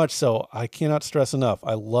very much so. I cannot stress enough.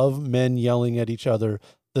 I love men yelling at each other.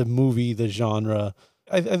 The movie, the genre.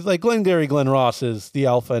 I like Glengarry Glen Ross is the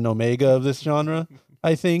alpha and omega of this genre,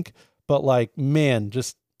 I think. But like, man,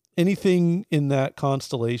 just anything in that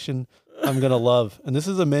constellation, I'm gonna love. And this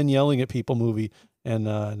is a men yelling at people movie, and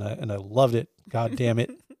I loved it. God damn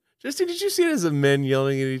it! Justin, did you see it as a men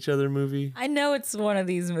yelling at each other movie? I know it's one of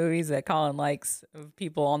these movies that Colin likes, of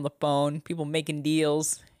people on the phone, people making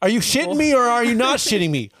deals. Are you shitting me or are you not shitting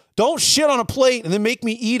me? Don't shit on a plate and then make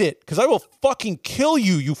me eat it, because I will fucking kill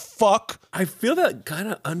you, you fuck. I feel that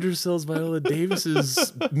kind of undersells Viola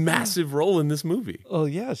Davis's massive role in this movie. Oh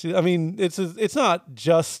yeah, I mean it's not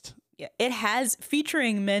just Yeah, it has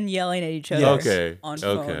featuring men yelling at each other on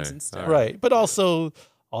phones and stuff. right, but also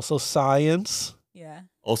science, Yeah.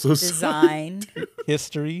 Also, Design,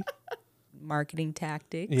 history, marketing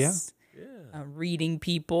tactics. Yeah. Reading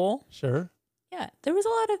people. sure. Yeah, there was a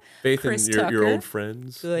lot of faith Chris in your Tucker, old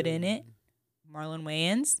friends. good in it. Marlon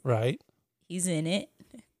Wayans, Right, he's in it.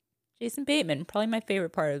 Jason Bateman, probably my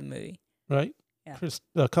favorite part of the movie. right. Yeah. Chris,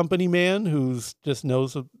 a company man who's just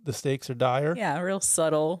knows the stakes are dire. Yeah, real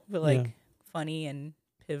subtle, but like Yeah. funny and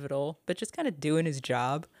pivotal, but just kind of doing his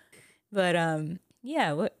job. But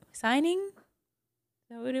yeah, what signing?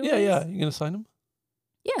 Is that what it was? Yeah. You gonna sign him?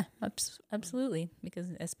 Yeah, absolutely.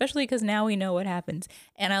 Especially because now we know what happens,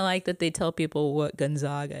 and I like that they tell people what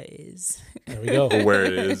Gonzaga is. There we go. Or where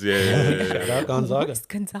it is. Yeah. Shout out Gonzaga. Where's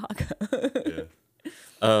Gonzaga?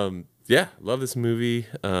 Yeah, love this movie.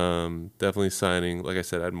 Definitely signing. Like I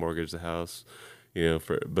said, I'd mortgage the house,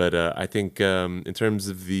 but I think in terms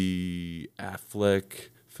of the Affleck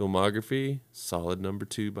filmography, solid number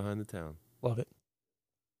 2 behind the town. Love it.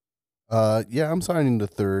 Yeah, I'm signing the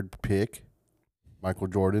third pick, Michael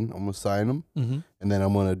Jordan. I'm gonna sign him, and then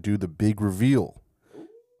I'm gonna do the big reveal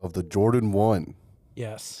of the Jordan 1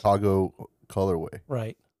 Yes. Chicago colorway.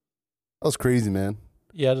 Right. That was crazy, man.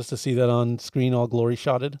 Yeah, just to see that on screen, all glory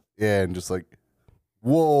shotted. Yeah, and just like,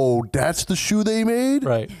 whoa, that's the shoe they made?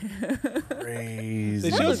 Right. Crazy.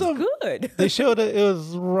 They showed some. Good. They showed it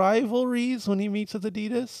was rivalries when he meets with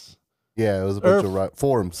Adidas. Yeah, it was a bunch of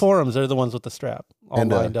forums. Forums are the ones with the strap all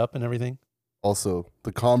And, lined up and everything. Also,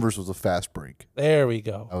 the Converse was a fast break. There we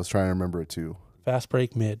go. I was trying to remember it too. Fast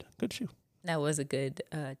break mid. Good shoe. That was a good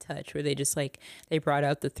touch where they just they brought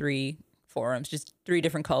out the 3 forums, just 3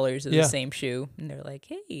 different colors of the same shoe, and they're like,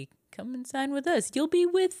 "Hey, come and sign with us. You'll be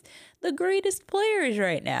with the greatest players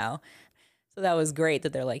right now." So that was great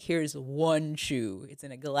that they're like, "Here's one shoe. It's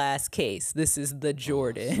in a glass case. This is the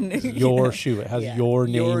Jordan. It's your shoe. It has your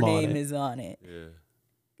name on it. Your name is on it." Yeah.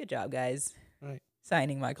 Good job, guys. Right.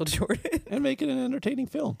 Signing Michael Jordan. And make it an entertaining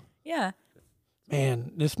film. Yeah.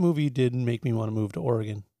 Man, this movie did make me want to move to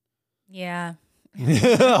Oregon. Yeah.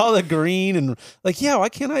 All the green and why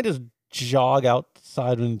can't I just jog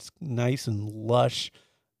outside when it's nice and lush,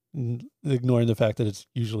 ignoring the fact that it's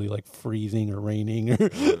usually like freezing or raining or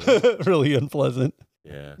really unpleasant.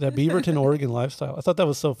 Yeah. That Beaverton, Oregon lifestyle. I thought that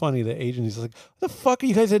was so funny. The agent, he's like, "What the fuck are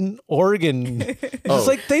you guys in Oregon?" It's Oh.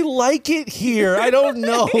 like, they like it here. I don't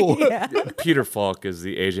know. Yeah. Peter Falk is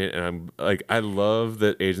the agent, and I'm like, I love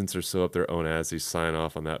that agents are so up their own ass. They sign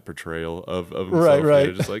off on that portrayal of himself. Right.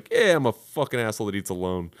 They're just like, yeah, I'm a fucking asshole that eats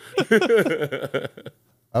alone. I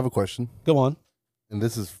have a question, Go on. and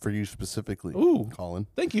this is for you specifically, Ooh. Colin.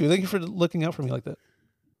 Thank you. Thank you for looking out for me like that.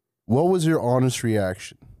 What was your honest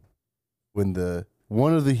reaction when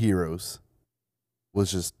one of the heroes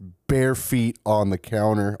was just bare feet on the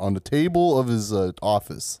counter on the table of his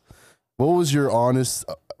office? What was your honest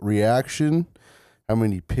reaction? How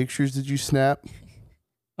many pictures did you snap?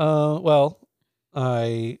 Well,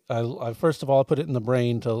 I first of all, I put it in the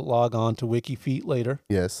brain to log on to WikiFeet later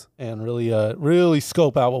Yes. and really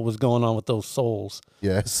scope out what was going on with those souls.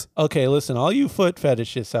 Yes. Okay, listen, all you foot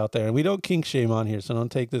fetishists out there, and we don't kink shame on here, so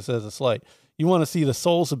don't take this as a slight. You want to see the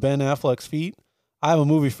soles of Ben Affleck's feet? I have a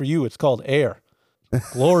movie for you. It's called Air.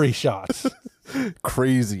 Glory shots.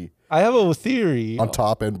 Crazy. I have a theory. On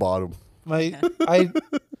top and bottom.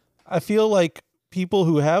 I feel like people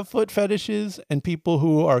who have foot fetishes and people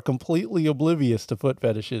who are completely oblivious to foot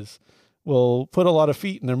fetishes will put a lot of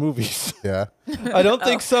feet in their movies. Yeah. I don't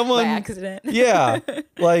think someone by accident. Yeah.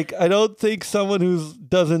 Like, I don't think someone who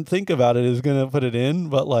doesn't think about it is going to put it in,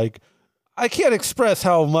 but like, I can't express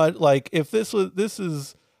how much, like, if this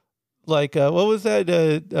is like, what was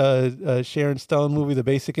that Sharon Stone movie, The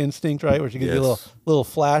Basic Instinct, right? Where she gives you a little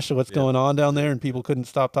flash of what's going on down there and people couldn't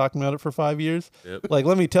stop talking about it for 5 years. Yep. Like,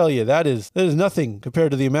 let me tell you, that is nothing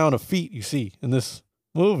compared to the amount of feet you see in this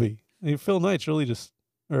movie. I mean, Phil Knight's really just,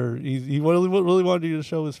 or he really wanted you to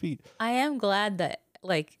show his feet. I am glad that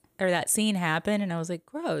that scene happened, and I was like,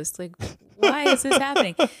 gross. Like, why is this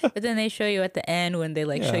happening? But then they show you at the end when they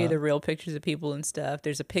show you the real pictures of people and stuff.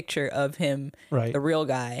 There's a picture of him, Right. the real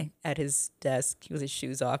guy, at his desk with his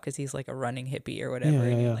shoes off because he's like a running hippie or whatever. Yeah,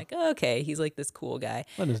 and you're yeah. like, oh, okay, he's like this cool guy.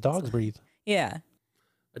 Letting his dogs breathe. Yeah.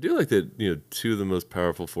 I do like that, two of the most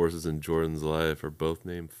powerful forces in Jordan's life are both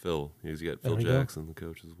named Phil. He's got Phil There we go. Jackson, the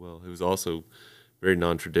coach, as well, who's also very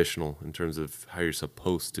non-traditional in terms of how you're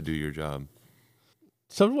supposed to do your job.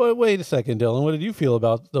 So wait a second, Dylan. What did you feel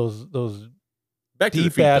about those Back to the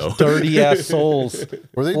deep feet, ass, though. dirty ass souls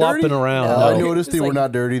Were they flopping dirty? around? No. I No. noticed It's they were like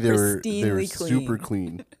not dirty. They were pristinely super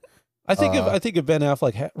clean. I think if Ben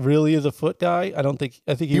Affleck really is a foot guy, I think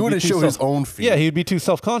He wouldn't show his own feet. Yeah, he'd be too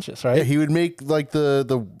self conscious, right? Yeah, he would make like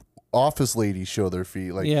the office ladies show their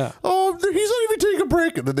feet. Like, Yeah. oh, he's not even taking a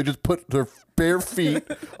break, and then they just put their bare feet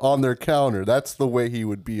on their counter. That's the way he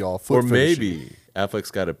would be all foot. Or fetishy. maybe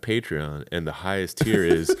Affleck's got a Patreon, and the highest tier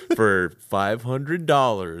is for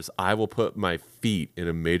 $500, I will put my feet in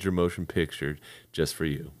a major motion picture just for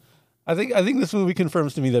you. I think this movie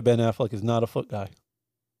confirms to me that Ben Affleck is not a foot guy.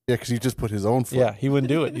 Yeah, because he just put his own foot. Yeah, he wouldn't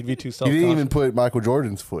do it. He'd be too self He conscious. didn't even put Michael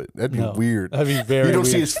Jordan's foot. That'd be No. weird. That'd be very You don't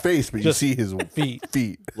weird. see his face, but Just you see his feet.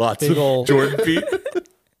 feet. Lots Big of ol' Jordan feet.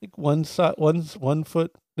 Like one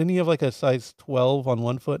foot. Didn't he have like a size 12 on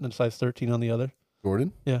one foot and a size 13 on the other?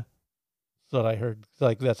 Jordan? That's what I heard.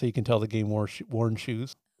 Like, that's how you can tell the game worn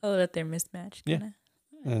shoes. Oh, that they're mismatched. Yeah. Kinda.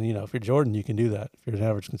 And if you're Jordan, you can do that. If you're an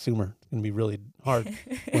average consumer, it's gonna be really hard.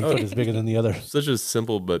 One foot is bigger than the other. Such a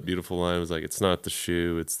simple but beautiful line. It was like, it's not the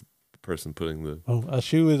shoe, it's the person putting the... Oh, a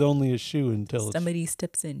shoe is only a shoe until it's, Somebody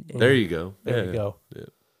steps in. There you go. there you go. Yeah.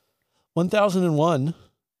 1001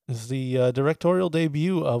 is the directorial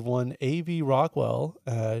debut of one A.V. Rockwell.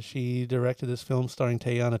 She directed this film starring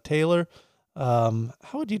Teyana Taylor. How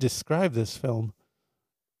would you describe this film?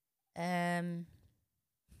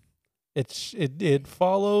 It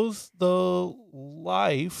follows the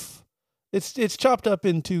life. It's chopped up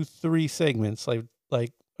into three segments, like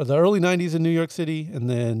the early 90s in New York City, and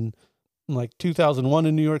then like 2001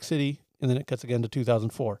 in New York City, and then it cuts again to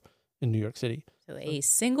 2004 in New York City. So a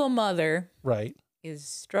single mother Right. is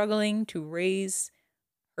struggling to raise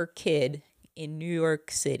her kid in New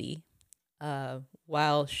York City,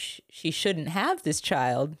 while she shouldn't have this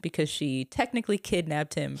child because she technically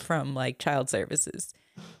kidnapped him from like child services,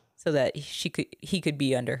 so that he could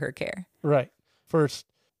be under her care. Right. First,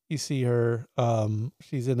 you see her.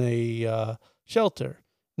 She's in a shelter,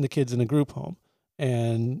 and the kid's in a group home,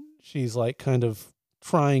 and she's like kind of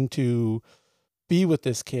trying to be with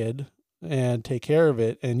this kid and take care of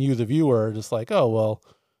it. And you, the viewer, are just like, oh well,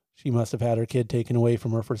 she must have had her kid taken away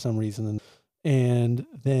from her for some reason, and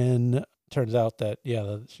then turns out that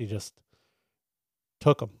she just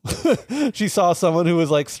took him. She saw someone who was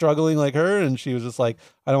like struggling like her, and she was just like,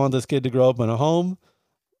 I don't want this kid to grow up in a home.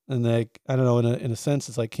 And like, I don't know, in a sense,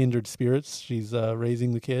 it's like kindred spirits. She's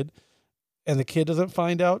raising the kid, and the kid doesn't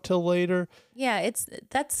find out till later. Yeah,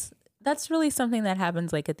 that's that's really something that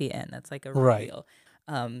happens like at the end. That's like a Right. reveal.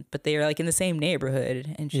 But they are like in the same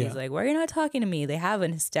neighborhood, and she's Yeah. like, "Why are you not talking to me?" They have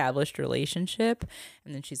an established relationship,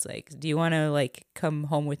 and then she's like, "Do you want to like come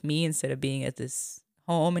home with me instead of being at this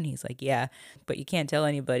home?" And he's like, "Yeah, but you can't tell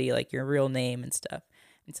anybody like your real name and stuff."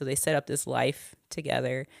 And so they set up this life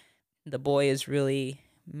together. The boy is really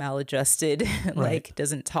maladjusted, like Right.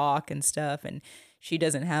 doesn't talk and stuff, and she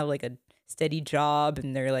doesn't have like a steady job,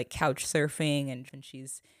 and they're like couch surfing, and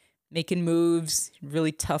she's making moves,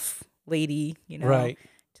 really tough lady, you know, Right.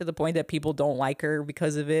 to the point that people don't like her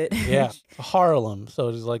because of it. Yeah. Harlem. So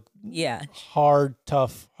it's like Yeah. hard,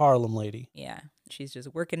 tough Harlem lady. Yeah. She's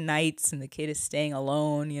just working nights, and the kid is staying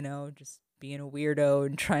alone, you know, just being a weirdo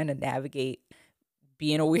and trying to navigate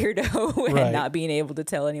being a weirdo and Right. not being able to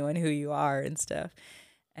tell anyone who you are and stuff.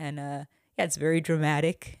 And yeah, it's very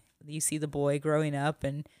dramatic. You see the boy growing up,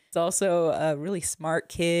 and it's also a really smart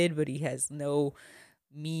kid, but he has no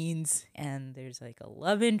means. And there's like a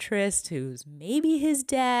love interest who's maybe his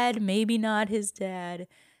dad, maybe not his dad.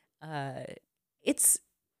 It's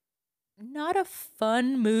not a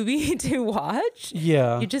fun movie to watch.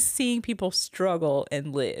 Yeah. You're just seeing people struggle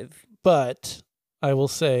and live. But I will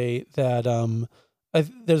say that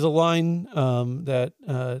there's a line that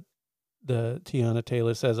the Tiana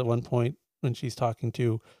Taylor says at one point when she's talking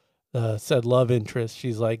to said love interest.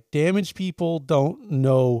 She's like, damaged people don't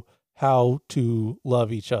know how to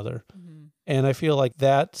love each other. Mm-hmm. And I feel like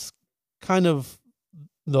that's kind of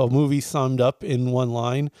the movie summed up in one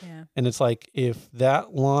line. Yeah. And it's like, if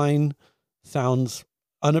that line sounds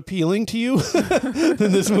unappealing to you,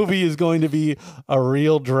 then this movie is going to be a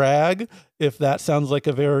real drag. If that sounds like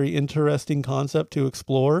a very interesting concept to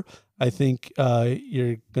explore, I think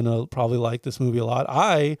you're going to probably like this movie a lot.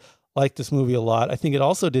 I like this movie a lot. I think it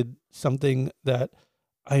also did something that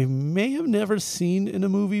I may have never seen in a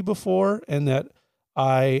movie before and that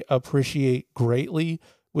I appreciate greatly,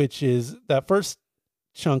 which is that first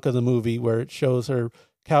chunk of the movie where it shows her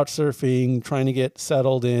couch surfing, trying to get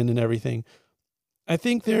settled in and everything. I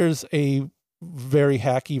think there's a very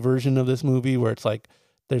hacky version of this movie where it's like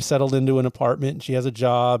they're settled into an apartment and she has a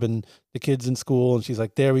job and the kid's in school and she's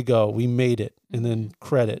like, there we go, we made it. And then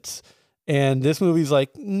credits. And this movie's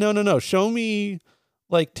like, no, show me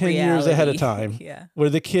like 10 years ahead of time. Yeah. Where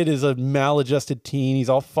the kid is a maladjusted teen. He's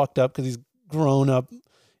all fucked up because he's grown up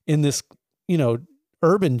in this,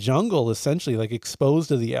 urban jungle, essentially, like exposed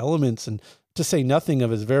to the elements, and to say nothing of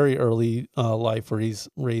his very early life where he's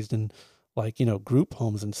raised in group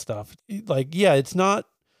homes and stuff. Like, yeah, it's not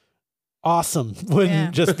awesome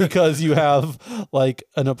when just because you have like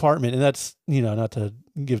an apartment, and that's, not to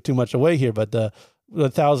give too much away here, but the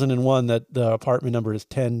 1001, that the apartment number is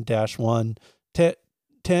 10-1,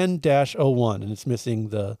 10-01, and it's missing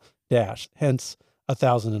the dash, hence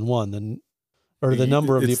 1001. Or the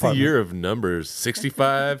number of the apartment. It's the year of numbers,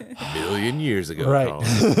 65 million years ago. Right. Colin.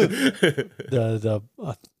 the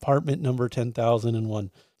apartment number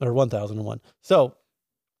 10,001 or 1001. So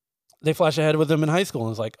they flash ahead with him in high school and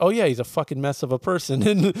it's like, oh yeah, he's a fucking mess of a person.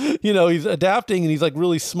 And, he's adapting and he's like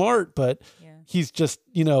really smart, but he's just,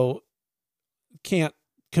 can't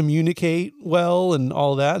communicate well and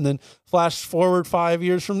all that. And then flash forward 5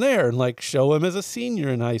 years from there and like show him as a senior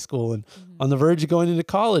in high school and on the verge of going into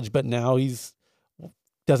college, but now he's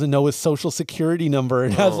doesn't know his social security number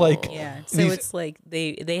and has like so it's like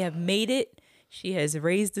they have made it. She has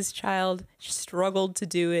raised this child, struggled to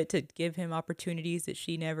do it, to give him opportunities that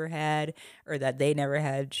she never had or that they never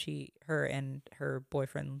had, her and her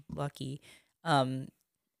boyfriend Lucky. And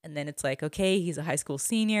then it's like, okay, he's a high school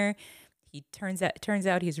senior. He turns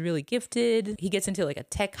out he's really gifted. He gets into like a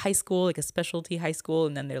tech high school, like a specialty high school,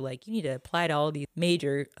 and then they're like, you need to apply to all these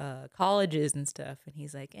major colleges and stuff. And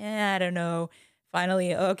he's like, I don't know.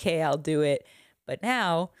 Finally, okay, I'll do it. But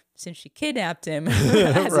now, since she kidnapped him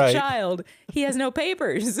as a child, he has no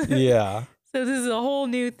papers. Yeah. So this is a whole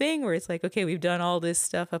new thing where it's like, okay, we've done all this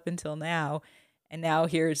stuff up until now, and now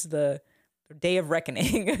here's the day of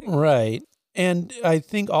reckoning. Right. And I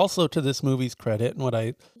think also to this movie's credit, and what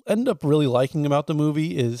I end up really liking about the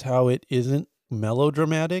movie is how it isn't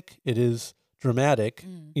melodramatic. It is dramatic,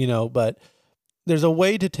 but there's a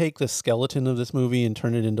way to take the skeleton of this movie and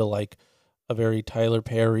turn it into like a very Tyler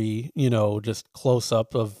Perry, just close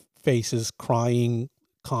up of faces crying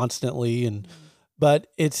constantly. But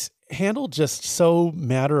it's handled just so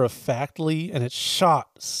matter of factly and it's shot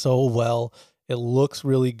so well. It looks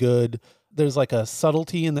really good. There's like a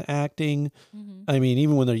subtlety in the acting. I mean,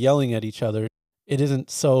 even when they're yelling at each other, it isn't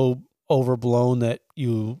so overblown that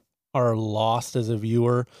you are lost as a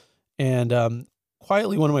viewer. And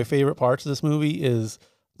quietly, one of my favorite parts of this movie is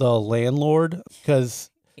the landlord, because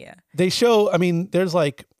they show, there's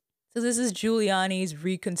like So this is Giuliani's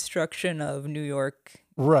reconstruction of New York.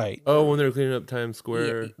 Right. Oh, when they're cleaning up Times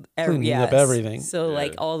Square. Cleaning up everything. So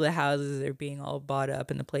like Yeah. all the houses are being all bought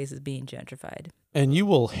up and the place is being gentrified. And you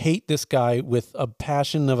will hate this guy with a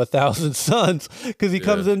passion of 1,000 suns because he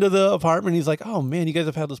comes into the apartment. He's like, "Oh man, you guys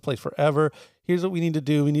have had this place forever. Here's what we need to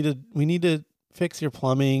do. We need to fix your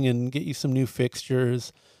plumbing and get you some new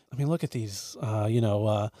fixtures. I mean, look at these,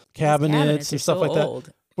 cabinets and are stuff so like that. old.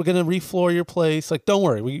 We're gonna refloor your place. Like, don't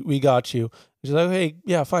worry, we got you." She's like, "Hey,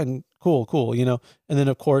 yeah, fine, cool, you know." And then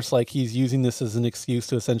of course, like he's using this as an excuse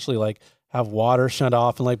to essentially like have water shut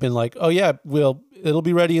off and like been like, "Oh yeah, it'll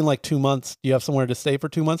be ready in like 2 months. Do you have somewhere to stay for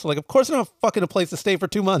 2 months?" Like, of course I don't have fucking a place to stay for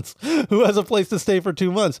 2 months. Who has a place to stay for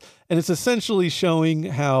 2 months? And it's essentially showing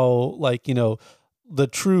how like, you know, the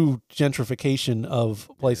true gentrification of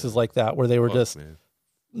places like that where they were just Man.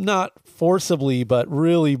 not forcibly, but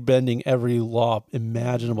really bending every law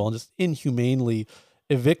imaginable and just inhumanely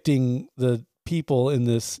evicting the people in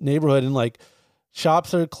this neighborhood. And like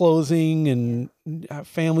shops are closing and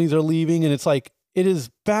families are leaving. And it's like, it is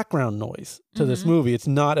background noise to this movie. It's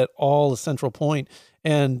not at all a central point.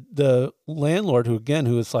 And the landlord who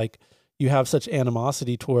is like, you have such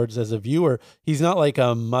animosity towards as a viewer, he's not like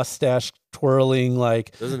a mustache twirling,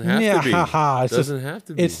 like, Doesn't have to be. haha. It's Doesn't just, have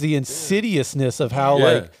to be. it's the insidiousness of how Yeah.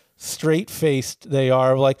 like straight-faced they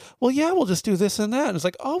are. Like, well, yeah, we'll just do this and that. And it's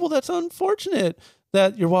like, oh, well, that's unfortunate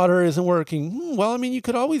that your water isn't working. Well, I mean, you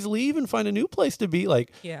could always leave and find a new place to be.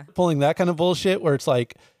 Like, pulling that kind of bullshit where it's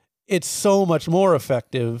like, it's so much more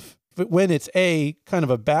effective when it's a kind of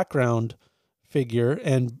a background figure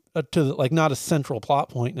and to like not a central plot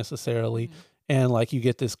point necessarily. And like you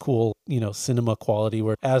get this cool, you know, cinema quality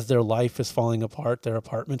where as their life is falling apart, their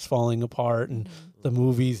apartment's falling apart, and the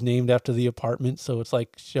movie's named after the apartment. So it's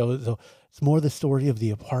like it's more the story of the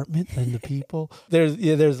apartment than the people.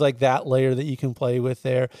 There's like that layer that you can play with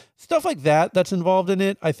there. Stuff like that's involved in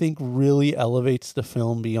it, I think really elevates the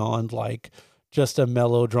film beyond like just a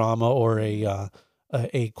melodrama or a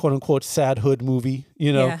quote unquote sad hood movie.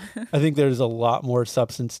 You know, I think there's a lot more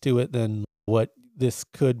substance to it than what this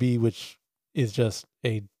could be, which is just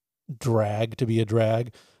a drag to be a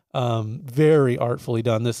drag. Very artfully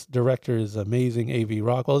done. This director is amazing. A.V.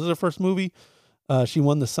 Rockwell. This is her first movie. She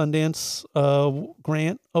won the Sundance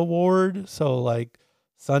Grant Award. So like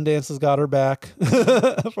Sundance has got her back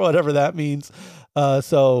for whatever that means.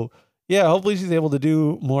 So yeah, hopefully she's able to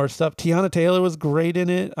do more stuff. Tiana Taylor was great in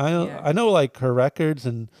it. I know like her records,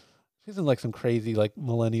 and she's in like some crazy like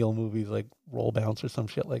millennial movies like Roll Bounce or some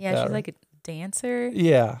shit like that. Yeah, she's right? like a dancer.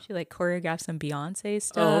 Yeah. She like choreographed some Beyonce Oh,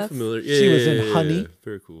 stuff. familiar. She was in Honey. Yeah.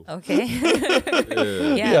 Very cool. Okay.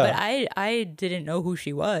 Yeah. But I didn't know who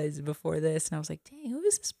she was before this, and I was like, dang, who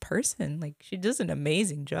is this person? Like, she does an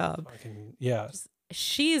amazing job. Yeah.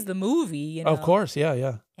 She is the movie, you know? Of course.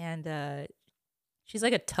 Yeah. And she's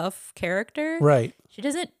like a tough character. Right. She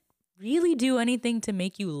doesn't really do anything to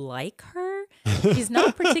make you like her. She's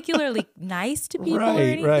not particularly nice to people or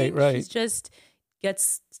anything. Right. She's just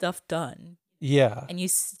gets stuff done. Yeah. And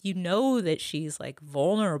you know that she's like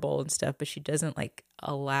vulnerable and stuff, but she doesn't like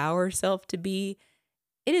allow herself to be.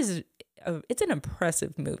 It's an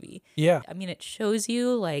impressive movie. Yeah. I mean, it shows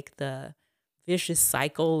you like the vicious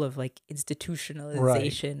cycle of like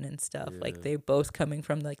institutionalization and stuff. Yeah. Like they're both coming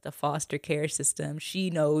from like the foster care system.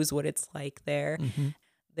 She knows what it's like there.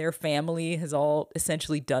 Their family has all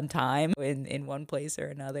essentially done time in one place or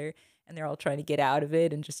another, and they're all trying to get out of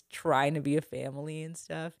it and just trying to be a family and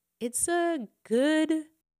stuff. It's a good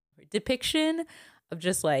depiction of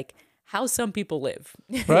just like how some people live.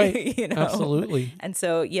 Right. You know? Absolutely. And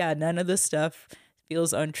so, yeah, none of the stuff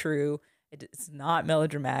feels untrue. It's not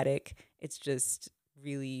melodramatic. It's just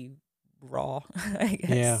really raw, I guess.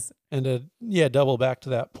 Yeah. And to double back to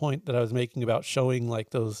that point that I was making about showing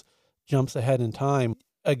like those jumps ahead in time.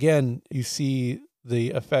 Again, you see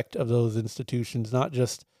the effect of those institutions, not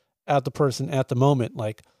just at the person at the moment,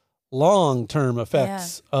 like long-term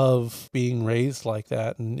effects of being raised like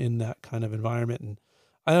that and in that kind of environment. And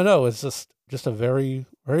I don't know, it's just a very,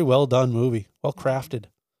 very well done movie, well crafted.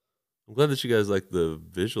 I'm glad that you guys like the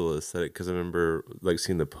visual aesthetic, because I remember like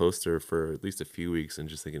seeing the poster for at least a few weeks and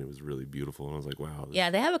just thinking it was really beautiful. And I was like, wow. Yeah,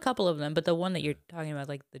 they have a couple of them, but the one that you're talking about,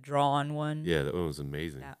 like the drawn one. Yeah, that one was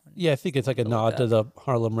amazing. That one. Yeah, I think it's like a Look nod to up. the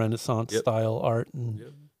Harlem Renaissance Yep. style art. And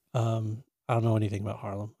Yep. I don't know anything about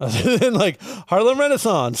Harlem other than like Harlem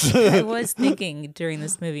Renaissance. I was thinking during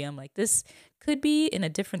this movie, I'm like, this could be in a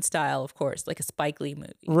different style, of course, like a Spike Lee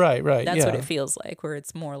movie. Right. That's what it feels like, where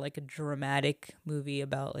it's more like a dramatic movie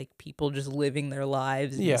about like people just living their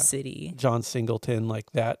lives in the city. John Singleton,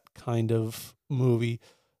 like that kind of movie.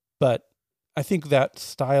 But I think that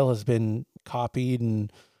style has been copied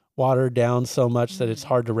and watered down so much that it's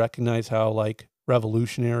hard to recognize how like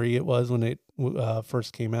revolutionary it was when it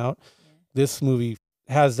first came out. This movie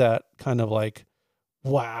has that kind of like,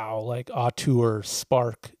 wow, like auteur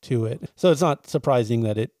spark to it. So it's not surprising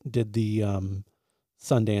that it did the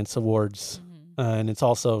Sundance Awards. And it's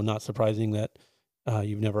also not surprising that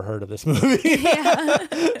you've never heard of this movie.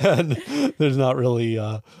 And there's not really,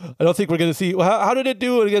 I don't think we're going to see, how did it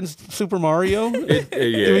do against Super Mario? Did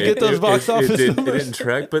we get those box office numbers? It didn't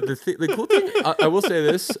track, but the cool thing, I will say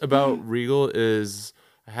this about Regal is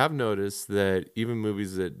I have noticed that even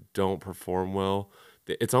movies that don't perform well,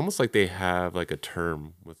 it's almost like they have like a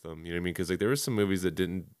term with them. You know what I mean? Because like there were some movies that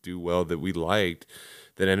didn't do well that we liked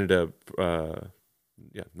that ended up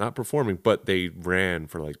not performing, but they ran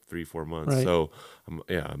for like 3-4 months. Right. So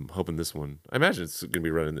I'm hoping this one, I imagine it's gonna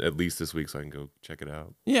be running at least this week, so I can go check it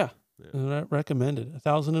out. Yeah. Recommended.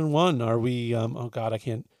 1001. Are we oh god, I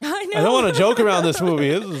can't I know. I don't want to joke around this movie.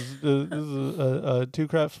 This is a too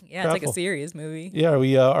crap. Yeah, it's like a serious movie. Yeah,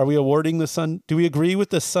 are we awarding do we agree with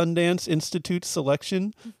the Sundance Institute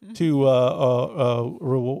selection to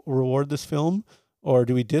reward this film, or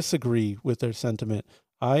do we disagree with their sentiment?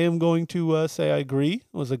 I am going to say I agree.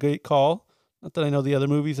 It was a great call. Not that I know the other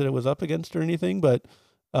movies that it was up against or anything, but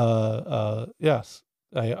yes,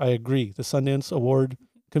 I agree. The Sundance Award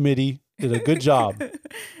Committee did a good job.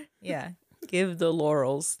 Yeah, give the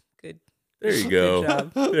laurels. Good. There you go. Good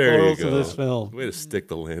job. There Laurels you go. to this film. Way to stick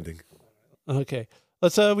the landing. Okay,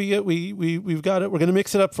 let's we've got it. We're gonna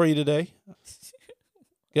mix it up for you today.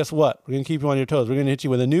 Guess what? We're gonna keep you on your toes. We're gonna hit you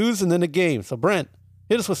with a news and then a game. So Brent,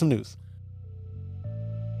 hit us with some news.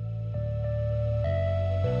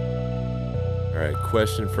 All right,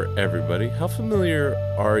 question for everybody. How familiar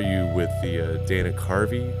are you with the Dana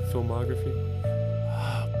Carvey filmography?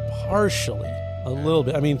 Partially, a little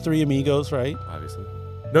bit. I mean, Three Amigos, right? Obviously.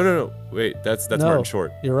 No. Wait, that's No. Martin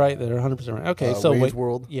Short. You're right. They're 100% right. Okay, so Wayne's wait.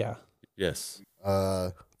 World. Yeah. Yes.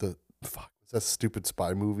 What's that stupid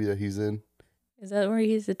spy movie that he's in? Is that where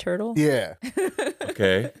he's a turtle? Yeah.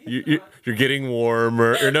 Okay. You're getting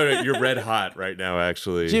warmer. Or no, you're red hot right now,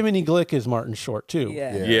 actually. Jiminy Glick is Martin Short too.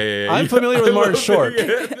 Yeah. Yeah. I'm familiar with Martin Short.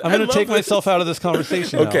 Yeah. I'm going to take myself out of this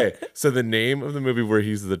conversation. Okay, so the name of the movie where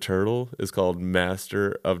he's the turtle is called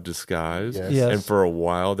Master of Disguise. Yes. And for a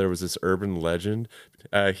while there was this urban legend.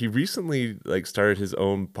 He recently started his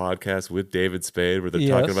own podcast with David Spade where they're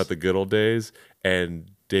talking about the good old days, and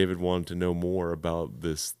David wanted to know more about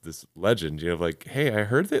this legend. You know, like, hey, I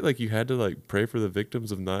heard that you had to pray for the victims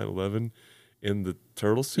of 9/11 in the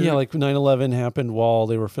turtle suit. Yeah, 9/11 happened while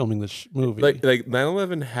they were filming this movie.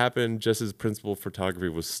 9/11 happened just as principal photography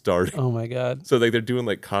was starting. Oh my god. So they're doing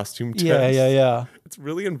costume tests. Yeah. It's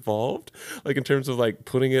really involved, in terms of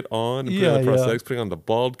putting it on, and putting on the prosthetics, putting on the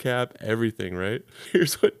bald cap, everything. Right?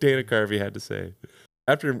 Here's what Dana Carvey had to say.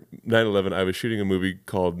 After 9/11, I was shooting a movie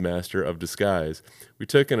called Master of Disguise. We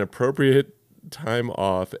took an appropriate time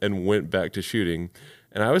off and went back to shooting.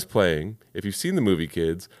 And I was playing, if you've seen the movie,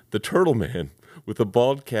 kids, the Turtle Man with a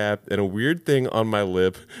bald cap and a weird thing on my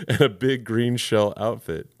lip and a big green shell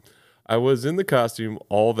outfit. I was in the costume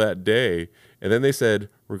all that day. And then they said,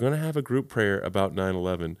 we're going to have a group prayer about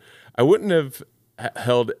 9/11. I wouldn't have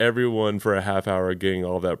held everyone for a half hour getting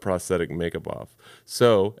all that prosthetic makeup off.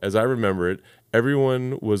 So, as I remember it,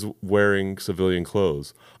 everyone was wearing civilian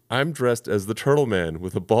clothes. I'm dressed as the Turtle Man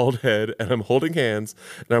with a bald head, and I'm holding hands,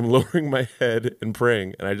 and I'm lowering my head and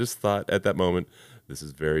praying. And I just thought at that moment, this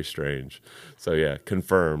is very strange. So yeah,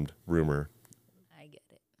 confirmed rumor. I get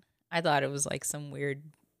it. I thought it was some weird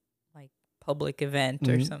public event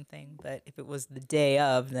or something, but if it was the day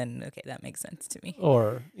of, then okay, that makes sense to me.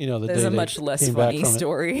 Or the There's day a they much less came back funny from it.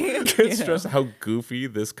 story. Can't stress how goofy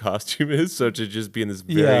this costume is. So to just be in this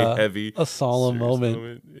very heavy, a solemn serious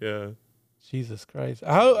moment. Yeah. Jesus Christ!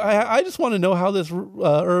 I just want to know how this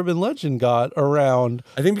urban legend got around.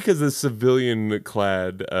 I think because the civilian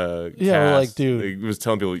clad cast, dude, was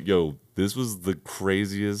telling people, yo, this was the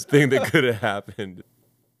craziest thing that could have happened.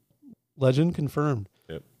 Legend confirmed.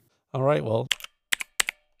 Yep. All right, well,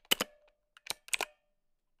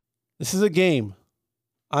 this is a game.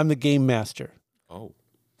 I'm the game master. Oh.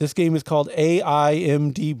 This game is called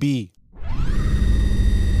A.I.MDB.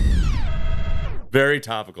 Very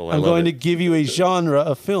topical. I'm going to give you a genre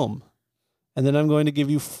of film, and then I'm going to give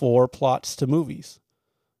you 4 plots to movies.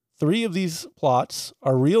 3 of these plots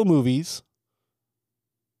are real movies.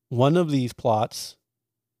 1 of these plots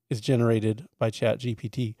is generated by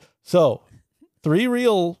ChatGPT. So, 3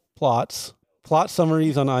 real plots, plot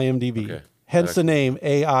summaries on IMDb. Okay. Hence the name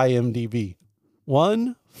A.I.MDB.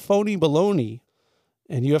 1 phony baloney,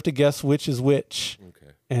 and you have to guess which is which.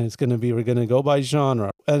 Okay. And we're going to go by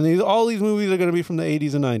genre. And all these movies are going to be from the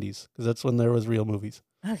 80s and 90s because that's when there was real movies.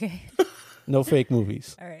 Okay. No fake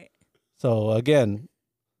movies. All right. So again,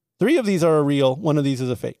 3 of these are a real. 1 of these is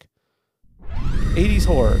a fake. 80s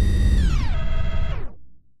horror.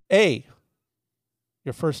 A,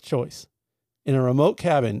 your first choice. In a remote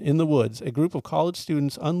cabin in the woods, a group of college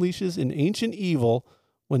students unleashes an ancient evil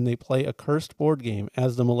when they play a cursed board game.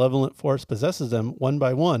 As the malevolent force possesses them one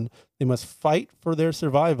by one, they must fight for their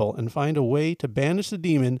survival and find a way to banish the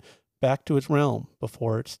demon back to its realm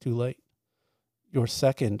before it's too late. Your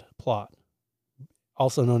second plot,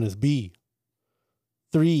 also known as B.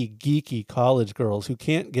 3 geeky college girls who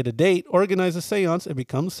can't get a date organize a seance and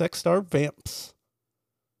become sex-starved vamps.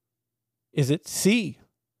 Is it C?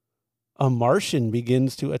 A Martian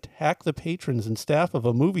begins to attack the patrons and staff of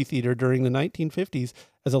a movie theater during the 1950s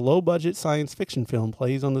as a low-budget science fiction film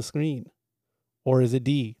plays on the screen. Or is it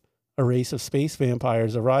D? A race of space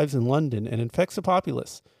vampires arrives in London and infects the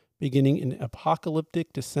populace, beginning an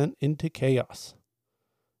apocalyptic descent into chaos.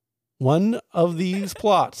 One of these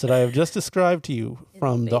plots that I have just described to you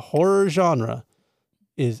from the horror genre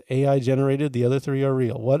is AI generated. The other 3 are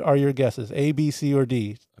real. What are your guesses? A, B, C, or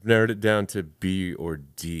D? I've narrowed it down to B or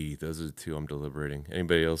D. Those are the 2 I'm deliberating.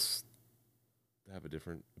 Anybody else have a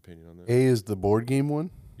different opinion on that? A is the board game one.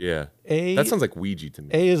 Yeah. A, That sounds like Ouija to me.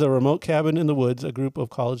 A is a remote cabin in the woods. A group of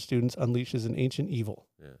college students unleashes an ancient evil.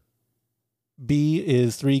 Yeah. B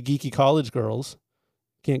is 3 geeky college girls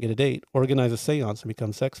can't get a date, organize a seance, and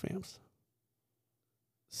become sex vamps.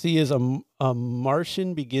 C is a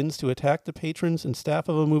Martian begins to attack the patrons and staff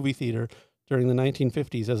of a movie theater during the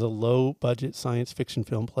 1950s as a low-budget science fiction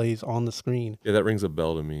film plays on the screen. Yeah, that rings a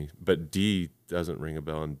bell to me. But D doesn't ring a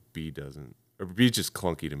bell and B doesn't. Or B's just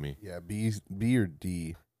clunky to me. Yeah, B or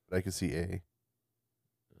D. But I can see A.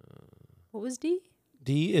 What was D?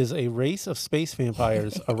 D is a race of space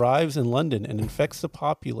vampires arrives in London and infects the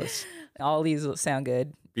populace. All these sound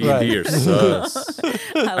good. B and D are sus.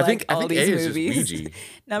 I think all A these is movies. just Ouija.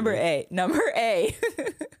 Number A.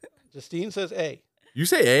 Justine says A. You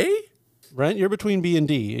say A? Brent, you're between B and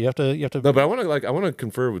D. You have to. No, but I want to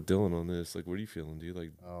confer with Dylan on this. Like, what are you feeling? Do you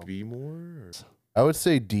like B more? Or? I would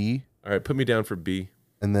say D, All right, put me down for B.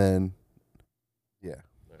 and then yeah.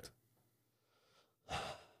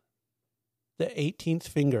 The 18th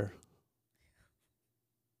finger.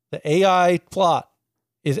 The AI plot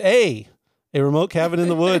is A. A remote cabin in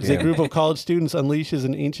the woods. A group of college students unleashes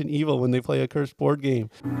an ancient evil when they play a cursed board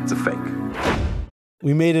game. It's a fake.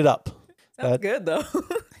 We made it up. Sounds good though.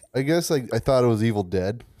 I guess I thought it was Evil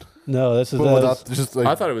Dead, No, this is but without just like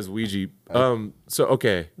I thought it was Ouija. So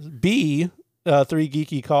okay. B. 3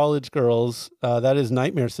 geeky college girls. That is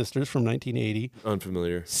Nightmare Sisters from 1980.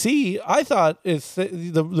 Unfamiliar. C. I thought it's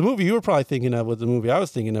the movie you were probably thinking of. Was the movie I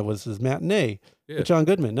was thinking of was Matinee with John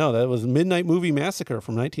Goodman. No, that was Midnight Movie Massacre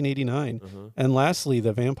from 1989. And lastly,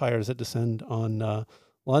 the vampires that descend on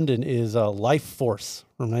London is Life Force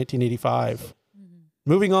from 1985.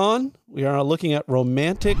 Moving on, we are looking at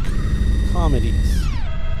romantic comedies.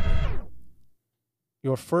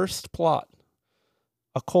 Your first plot.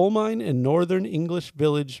 A coal mine in northern English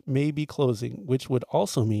village may be closing, which would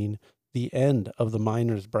also mean the end of the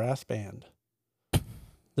miners' brass band.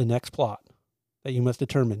 The next plot that you must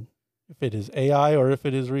determine if it is AI or if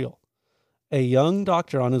it is real. A young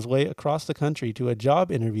doctor on his way across the country to a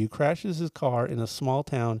job interview crashes his car in a small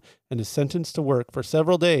town and is sentenced to work for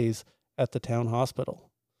several days at the town hospital.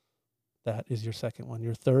 That is your second one.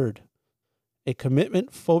 Your third. A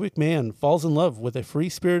commitment-phobic man falls in love with a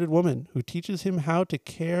free-spirited woman who teaches him how to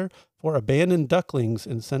care for abandoned ducklings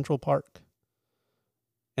in Central Park.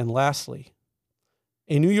 And lastly,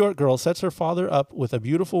 a New York girl sets her father up with a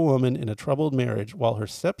beautiful woman in a troubled marriage while her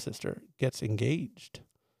stepsister gets engaged.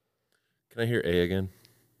 Can I hear A again?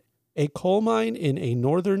 A coal mine in a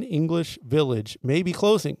northern English village may be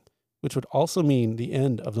closing, which would also mean the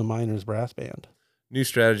end of the miners' brass band. New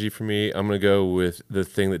strategy for me. I'm going to go with the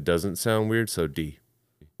thing that doesn't sound weird, so D.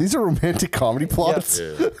 these are romantic comedy plots.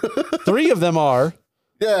 Yeah. 3 of them are.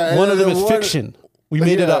 Yeah, One of and them is one- fiction. We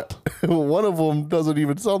made it up. One of them doesn't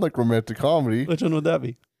even sound like romantic comedy. Which one would that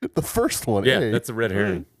be? The first one. Yeah, A. that's a red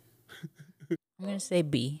herring. I'm gonna say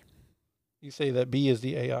B. You say that B is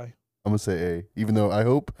the AI. I'm gonna say A. Even though I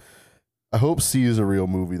hope C is a real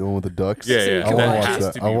movie, the one with the ducks. Yeah, yeah. I want that to watch has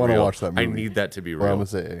that. to I be want to real. watch that movie. I need that to be Well, I'm real. gonna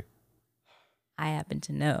say A. I happen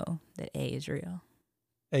to know that A is real.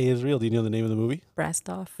 A is real. Do you know the name of the movie? Brassed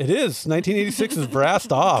off. It is. 1986 is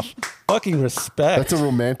Brassed Off. Fucking respect. That's a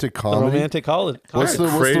romantic A comedy. romantic comedy. What's the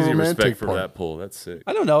Crazy romantic respect for part? that pull. That's sick.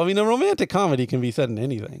 I don't know. I mean, a romantic comedy can be said in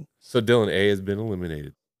anything. So Dylan, A has been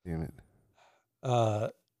eliminated. Damn it.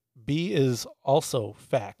 B is also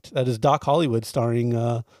fact. That is Doc Hollywood starring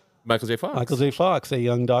Michael J. Fox. Michael J. Fox, a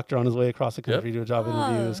young doctor on his way across the country to a job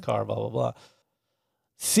interview in his car, blah, blah, blah.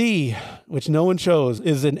 C, which no one chose,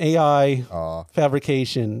 is an AI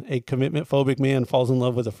fabrication. A commitment-phobic man falls in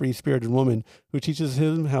love with a free-spirited woman who teaches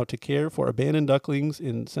him how to care for abandoned ducklings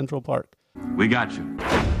in Central Park. We got you.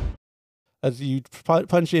 As you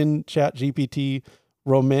punch in ChatGPT,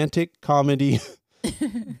 romantic comedy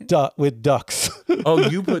with ducks. Oh,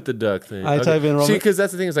 you put the duck thing. I type in See, because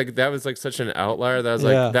that's the thing is like that was like such an outlier that I was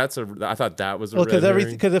like, I thought that was a red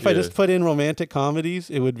herring. Because if I just put in romantic comedies,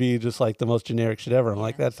 it would be just like the most generic shit ever. I'm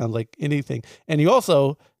like, that sounds like anything. And you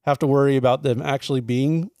also have to worry about them actually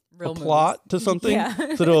being Real a plot to something.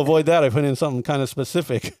 Yeah. So to avoid that, I put in something kind of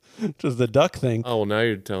specific, which is the duck thing. Oh, well, now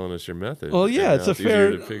you're telling us your method. Well, yeah, it's a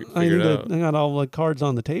fair. Figure it out. I got all the cards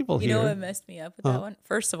on the table You here. know what messed me up with that one?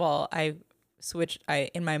 First of all,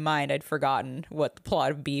 in my mind, I'd forgotten what the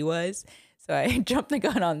plot of B was. So I jumped the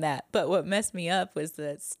gun on that. But what messed me up was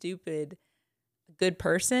that stupid Good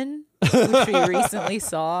Person, which we recently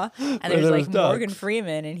saw. And there's like Morgan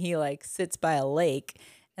Freeman and he like sits by a lake.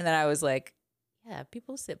 And then I was like, yeah,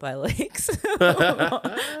 people sit by lakes.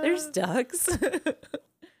 There's ducks.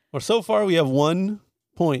 Well, so far we have 1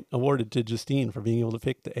 point awarded to Justine for being able to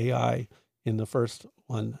pick the AI in the first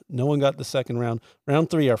one. No one got the second round. Round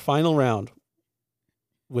 3, our final round,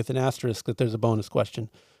 with an asterisk that there's a bonus question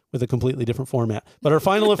with a completely different format. But our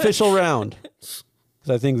final official round, because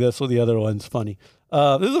I think this or the other one's funny.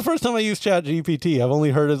 This is the first time I use ChatGPT. I've only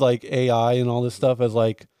heard of like AI and all this stuff as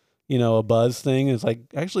like, a buzz thing. It's like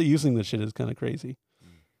actually using this shit is kind of crazy.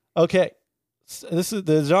 Okay. This is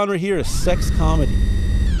the genre here is sex comedy,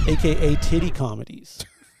 aka titty comedies.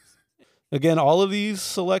 Again, all of these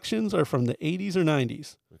selections are from the 80s or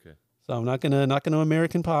 90s. Okay. So I'm not gonna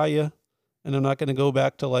American Pie you, and I'm not gonna go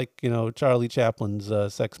back to like Charlie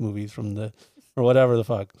Chaplin's sex movies from or whatever the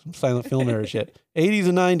fuck, some silent film era shit. 80s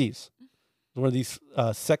and 90s, where these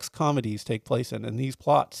sex comedies take place in, and these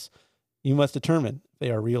plots, you must determine if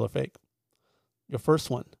they are real or fake. Your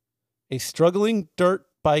first one: a struggling dirt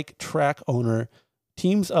bike track owner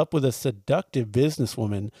teams up with a seductive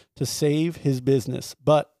businesswoman to save his business,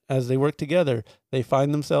 but as they work together, they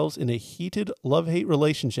find themselves in a heated love-hate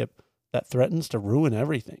relationship that threatens to ruin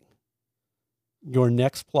everything. Your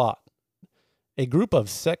next plot: a group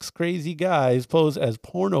of sex-crazy guys pose as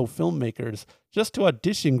porno filmmakers just to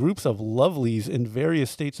audition groups of lovelies in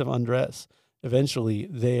various states of undress. Eventually,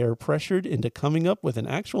 they are pressured into coming up with an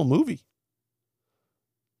actual movie.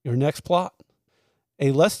 Your next plot: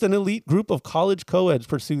 a less than elite group of college co-eds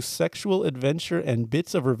pursue sexual adventure and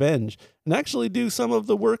bits of revenge and actually do some of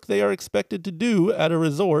the work they are expected to do at a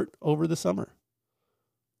resort over the summer.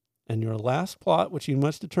 And your last plot, which you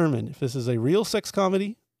must determine if this is a real sex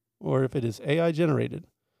comedy or if it is AI generated.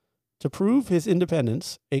 To prove his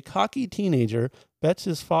independence, a cocky teenager bets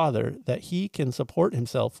his father that he can support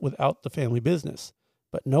himself without the family business.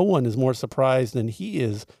 But no one is more surprised than he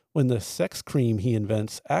is when the sex cream he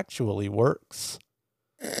invents actually works.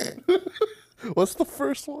 What's the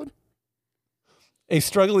first one? A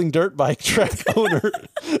struggling dirt bike track owner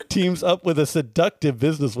teams up with a seductive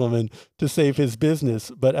businesswoman to save his business,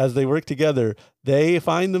 but as they work together, they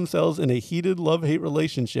find themselves in a heated love-hate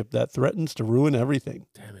relationship that threatens to ruin everything.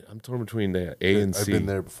 Damn it, I'm torn between A and C. I've been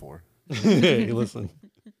there before. Hey, listen.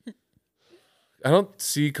 I don't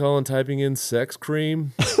see Colin typing in sex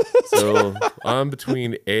cream, so I'm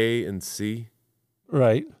between A and C.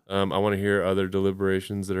 Right. I want to hear other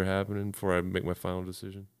deliberations that are happening before I make my final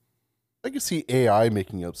decision. I can see AI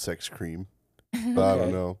making up sex cream, but I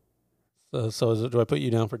don't know. So do I put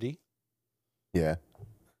you down for D? Yeah.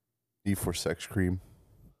 D for sex cream.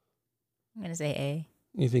 I'm going to say A.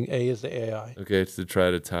 You think A is the AI? Okay, to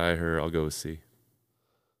try to tie her, I'll go with C.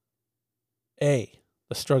 A,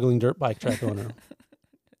 the struggling dirt bike track owner.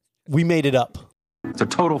 We made it up. It's a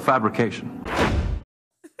total fabrication.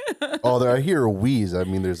 Oh, I hear a wheeze. I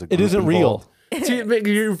mean, there's a. It isn't real. See,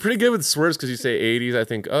 you're pretty good with swears because you say 80s. I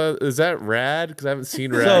think, is that Rad? Because I haven't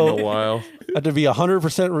seen Rad in a while. I have to be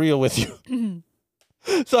 100% real with you.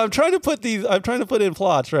 So I'm trying to put in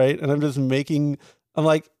plots, right? And I'm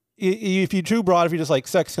like, if you too broad, if you're just like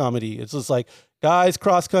sex comedy, it's just like guys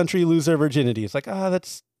cross country lose their virginity. It's like,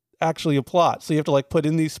 that's actually a plot. So you have to like put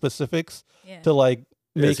in these specifics to like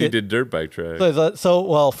make he it. did dirt bike track.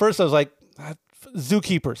 So first I was like,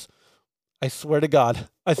 zookeepers. I swear to God.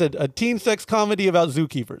 I said a teen sex comedy about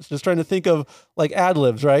zookeepers. Just trying to think of like ad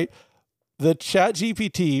libs, right? The Chat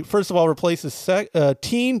GPT, first of all, replaces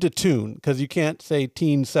teen to tune because you can't say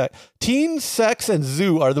teen sex. Teen sex and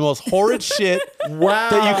zoo are the most horrid shit that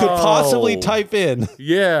you could possibly type in.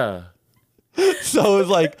 Yeah. So it's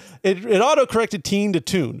like it auto-corrected teen to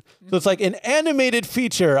toon. So it's like an animated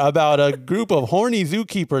feature about a group of horny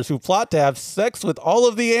zookeepers who plot to have sex with all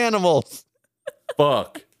of the animals.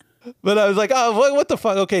 Fuck. But I was like, oh, what the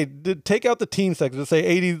fuck? Okay, take out the teen sex. Let's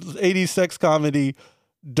say 80s sex comedy,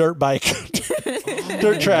 dirt bike,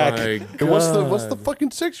 dirt track. And what's the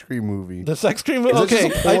fucking sex cream movie? The sex cream movie. Is it Okay,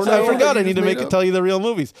 just a porno I forgot. that I you need to just make made it up? tell you the real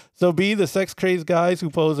movies. So B, the sex crazed guys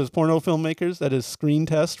who pose as porno filmmakers. That is Screen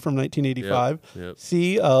Test from 1985. Yep.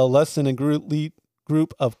 C, less than a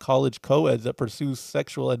group of college co-eds that pursue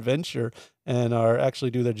sexual adventure and are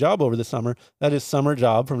actually do their job over the summer. That is Summer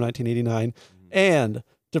Job from 1989. And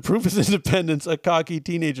to prove his independence, a cocky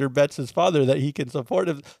teenager bets his father that he can support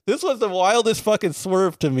him. This was the wildest fucking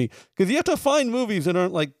swerve to me because you have to find movies that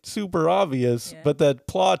aren't like super obvious, but that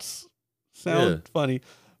plots sound funny.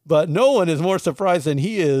 But no one is more surprised than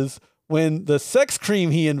he is when the sex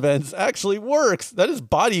cream he invents actually works. That is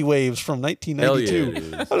Body Waves from 1992. Hell yeah, it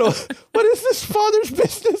is. I don't, what is this father's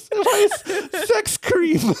business? Why is sex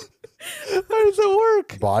cream? How does it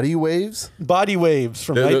work? Body Waves? Body Waves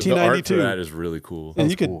from The art 1992. for that is really cool. And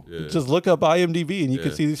you could cool. just look up IMDb and you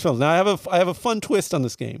can see these films. Now I have a fun twist on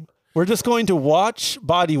this game. We're just going to watch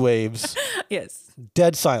Body Waves, Yes.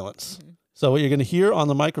 dead silence. So what you're going to hear on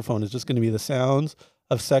the microphone is just going to be the sounds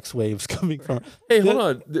of sex waves coming from. Hey, hold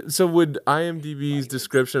on. So would IMDb's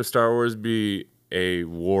description of Star Wars be a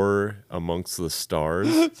war amongst the stars?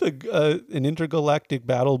 It's an intergalactic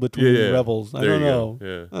battle between rebels. I There don't you know.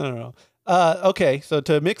 go. I don't know. Okay, so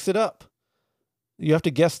to mix it up, you have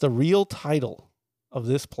to guess the real title of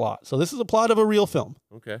this plot. So this is a plot of a real film.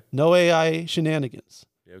 Okay. No AI shenanigans.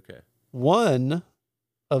 Yeah, okay. One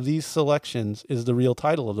of these selections is the real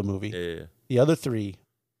title of the movie. Yeah. The other three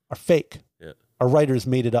are fake. Yeah. Our writers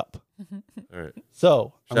made it up. All right.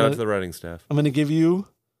 So Shout out to the writing staff. I'm going to give you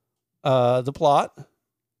the plot,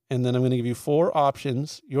 and then I'm going to give you 4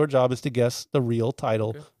 options. Your job is to guess the real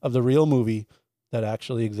title of the real movie that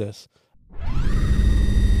actually exists.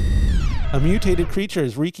 A mutated creature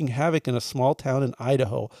is wreaking havoc in a small town in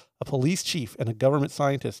Idaho. A police chief and a government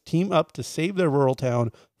scientist team up to save their rural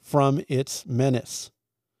town from its menace.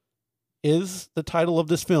 Is the title of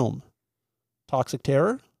this film Toxic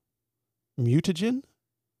Terror, Mutagen,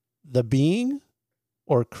 The Being,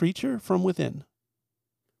 or Creature from Within?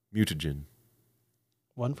 Mutagen.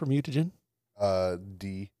 One for Mutagen.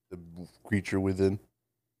 D, the creature within.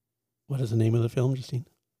 What is the name of the film, Justine?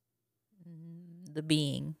 The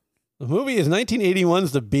Being. The movie is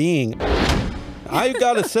 1981's The Being. I've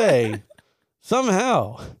got to say,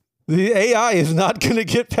 somehow, the AI is not going to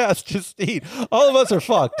get past Justine. All of us are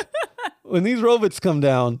fucked. When these robots come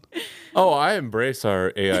down, Oh, I embrace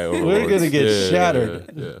our AI overlords. we're going to get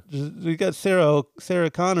shattered. Yeah. We got Sarah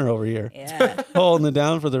Connor over here Yeah. holding it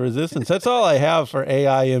down for the resistance. That's all I have for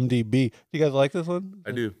A.I.MDB. You guys like this one?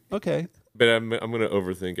 I do. Okay. But I'm going to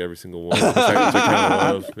overthink every single one. Which I kind of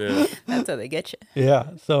love. Yeah. That's how they get you.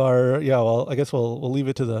 Yeah. So well, I guess we'll leave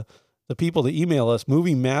it to the people to email us,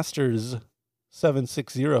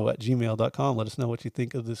 moviemasters760@gmail.com. Let us know what you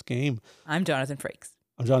think of this game. I'm Jonathan Frakes.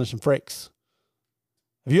 I'm Jonathan Frakes.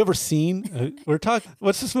 Have you ever seen? We're talking.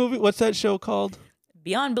 What's this movie? What's that show called?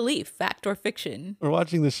 Beyond Belief, Fact or Fiction. We're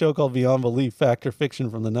watching this show called Beyond Belief, Fact or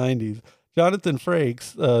Fiction from the 90s. Jonathan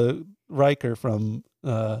Frakes, Riker from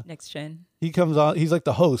Next Gen. he comes on. He's like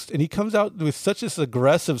the host, and he comes out with such this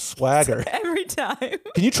aggressive swagger. Every time.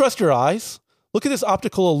 Can you trust your eyes? Look at this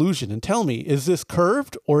optical illusion and tell me, is this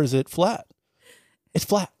curved or is it flat? It's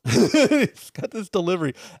flat. It's got this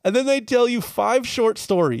delivery. And then they tell you 5 short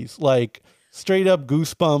stories, like straight up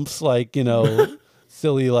goosebumps, like,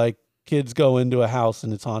 silly, like kids go into a house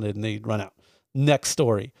and it's haunted and they run out. Next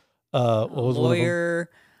story. What was one of them? Lawyer.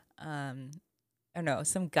 I don't know.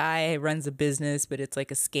 Some guy runs a business, but it's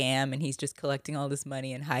like a scam, and he's just collecting all this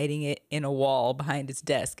money and hiding it in a wall behind his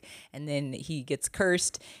desk. And then he gets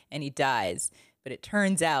cursed and he dies. But it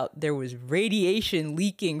turns out there was radiation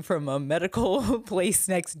leaking from a medical place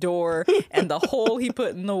next door, and the hole he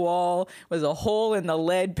put in the wall was a hole in the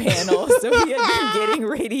lead panel. So he had been getting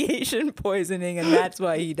radiation poisoning, and that's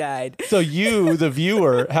why he died. So you, the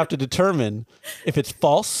viewer, have to determine if it's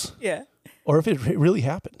false Yeah. or if it really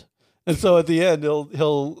happened. And so at the end,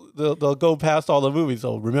 they'll go past all the movies.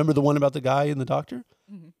 So remember the one about the guy and the doctor?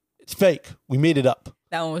 Mm-hmm. It's fake. We made it up.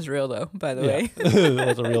 That one was real, though, by the way. It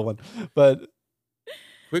was a real one. But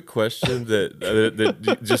Quick question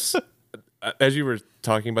that just as you were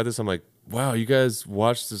talking about this, I'm like, wow, you guys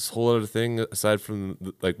watched this whole other thing aside from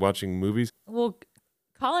like watching movies. Well,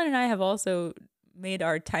 Colin and I have also made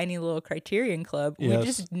our tiny little Criterion Club. Yes. We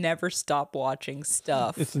just never stop watching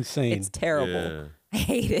stuff. it's insane. It's terrible. Yeah. I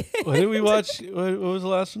hate it. What did we watch? What was the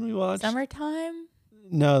last one we watched? Summertime?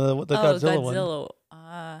 No, the Godzilla one.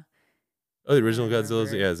 Godzilla. Oh, the original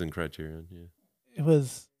Godzilla's is in Criterion. Yeah. It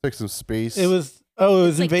was Like some space. It was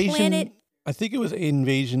It's like Invasion. Planet- I think it was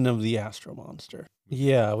Invasion of the Astro Monster.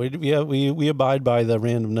 Yeah, we abide by the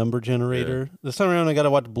random number generator. This time around, I got to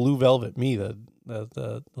watch Blue Velvet. Me, the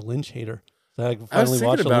Lynch hater. So I I was finally thinking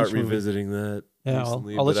watched a about Lynch movie. revisiting that. Yeah,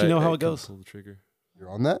 recently, I'll let but you know I how it couldn't goes. pull the trigger. You're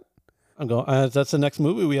on that? I'm going. That's the next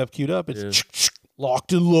movie we have queued up. It's Yeah.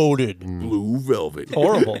 locked and loaded. Blue Velvet.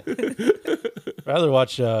 Horrible. Rather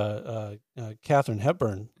watch Katharine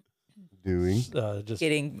Hepburn. Doing. Just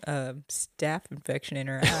Getting staph infection in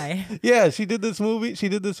her eye. yeah, she did this movie.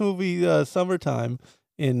 Summertime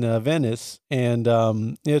in Venice, and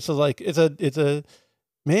it's a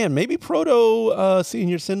man, maybe proto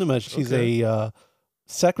senior cinema. She's a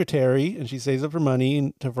secretary, and she saves up her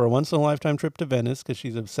money for a once in a lifetime trip to Venice because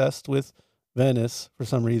she's obsessed with Venice for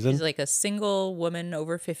some reason. She's like a single woman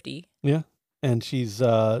over 50. Yeah, and she's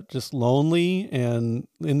just lonely and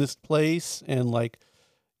in this place, and like,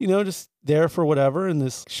 just there for whatever. And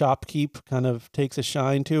this shopkeep kind of takes a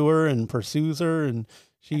shine to her and pursues her, and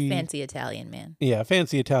A fancy Italian man. yeah,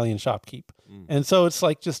 fancy Italian shopkeep. And so it's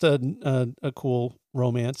like just a cool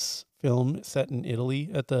romance film set in Italy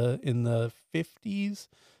in the 50s.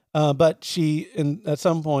 But at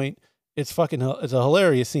some point, it's a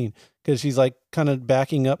hilarious scene because she's like kind of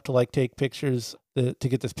backing up to like take pictures to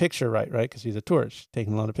get this picture right? Because she's a tourist, she's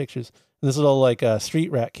taking a lot of pictures. And this little like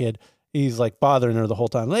street rat kid, he's like bothering her the whole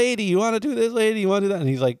time. Lady, you want to do this? Lady, you want to do that? And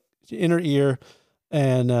he's like in her ear.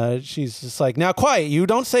 And she's just like, now quiet, you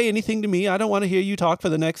don't say anything to me. I don't want to hear you talk for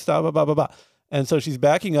the next blah, blah, blah, blah, blah. And so she's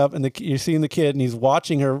backing up, and you're seeing the kid, and he's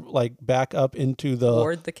watching her like back up into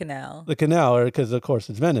Board the canal. the canal, because of course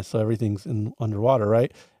it's Venice, so everything's underwater,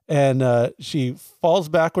 right? And she falls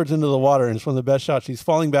backwards into the water, and it's one of the best shots. She's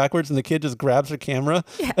falling backwards, and the kid just grabs her camera,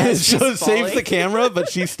 and it as she's saves the falling. camera, but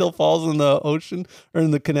she still falls in the ocean or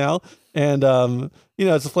in the canal. And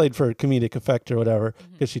it's played for comedic effect or whatever,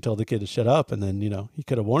 because she told the kid to shut up, and then he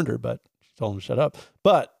could have warned her, but she told him to shut up.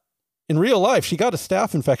 But in real life, she got a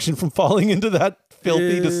staph infection from falling into that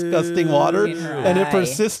filthy, disgusting water, In her and it eye.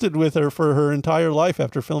 persisted with her for her entire life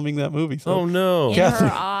after filming that movie. So, Oh no. In Catherine-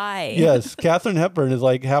 her eye. yes, Katharine Hepburn is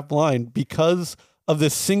like half blind because of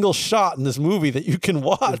this single shot in this movie that you can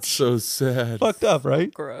That's watch. so sad. Fucked up,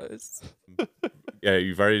 right? Gross. Yeah,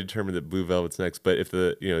 you've already determined that Blue Velvet's next, but if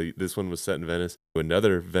this one was set in Venice,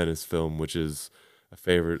 another Venice film, which is a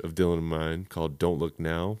favorite of Dylan and mine, called Don't Look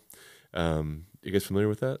Now. You guys familiar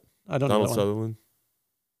with that? I don't know. Donald that one. Sutherland.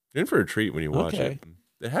 You're in for a treat when you watch Okay.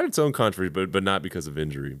 it. It had its own controversy, but not because of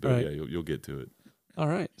injury. But Right. yeah, you'll get to it. All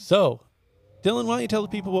right. So, Dylan, why don't you tell the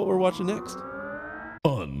people what we're watching next?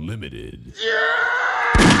 Unlimited.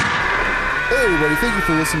 Hey everybody, thank you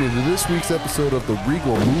for listening to this week's episode of the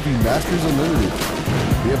Regal Movie Masters Unlimited.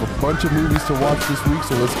 We have a bunch of movies to watch this week,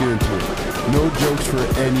 so let's get into it. No jokes for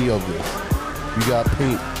any of this. We got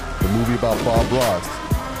Paint, the movie about Bob Ross.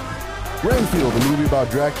 Renfield, the movie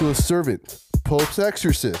about Dracula's servant. Pope's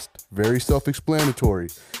Exorcist, very self-explanatory.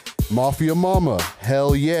 Mafia Mama,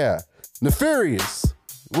 hell yeah. Nefarious,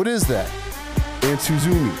 what is that? And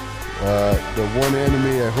Suzumi, the one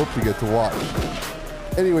anime I hope to get to watch.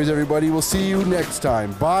 Anyways, everybody, we'll see you next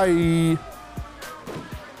time. Bye.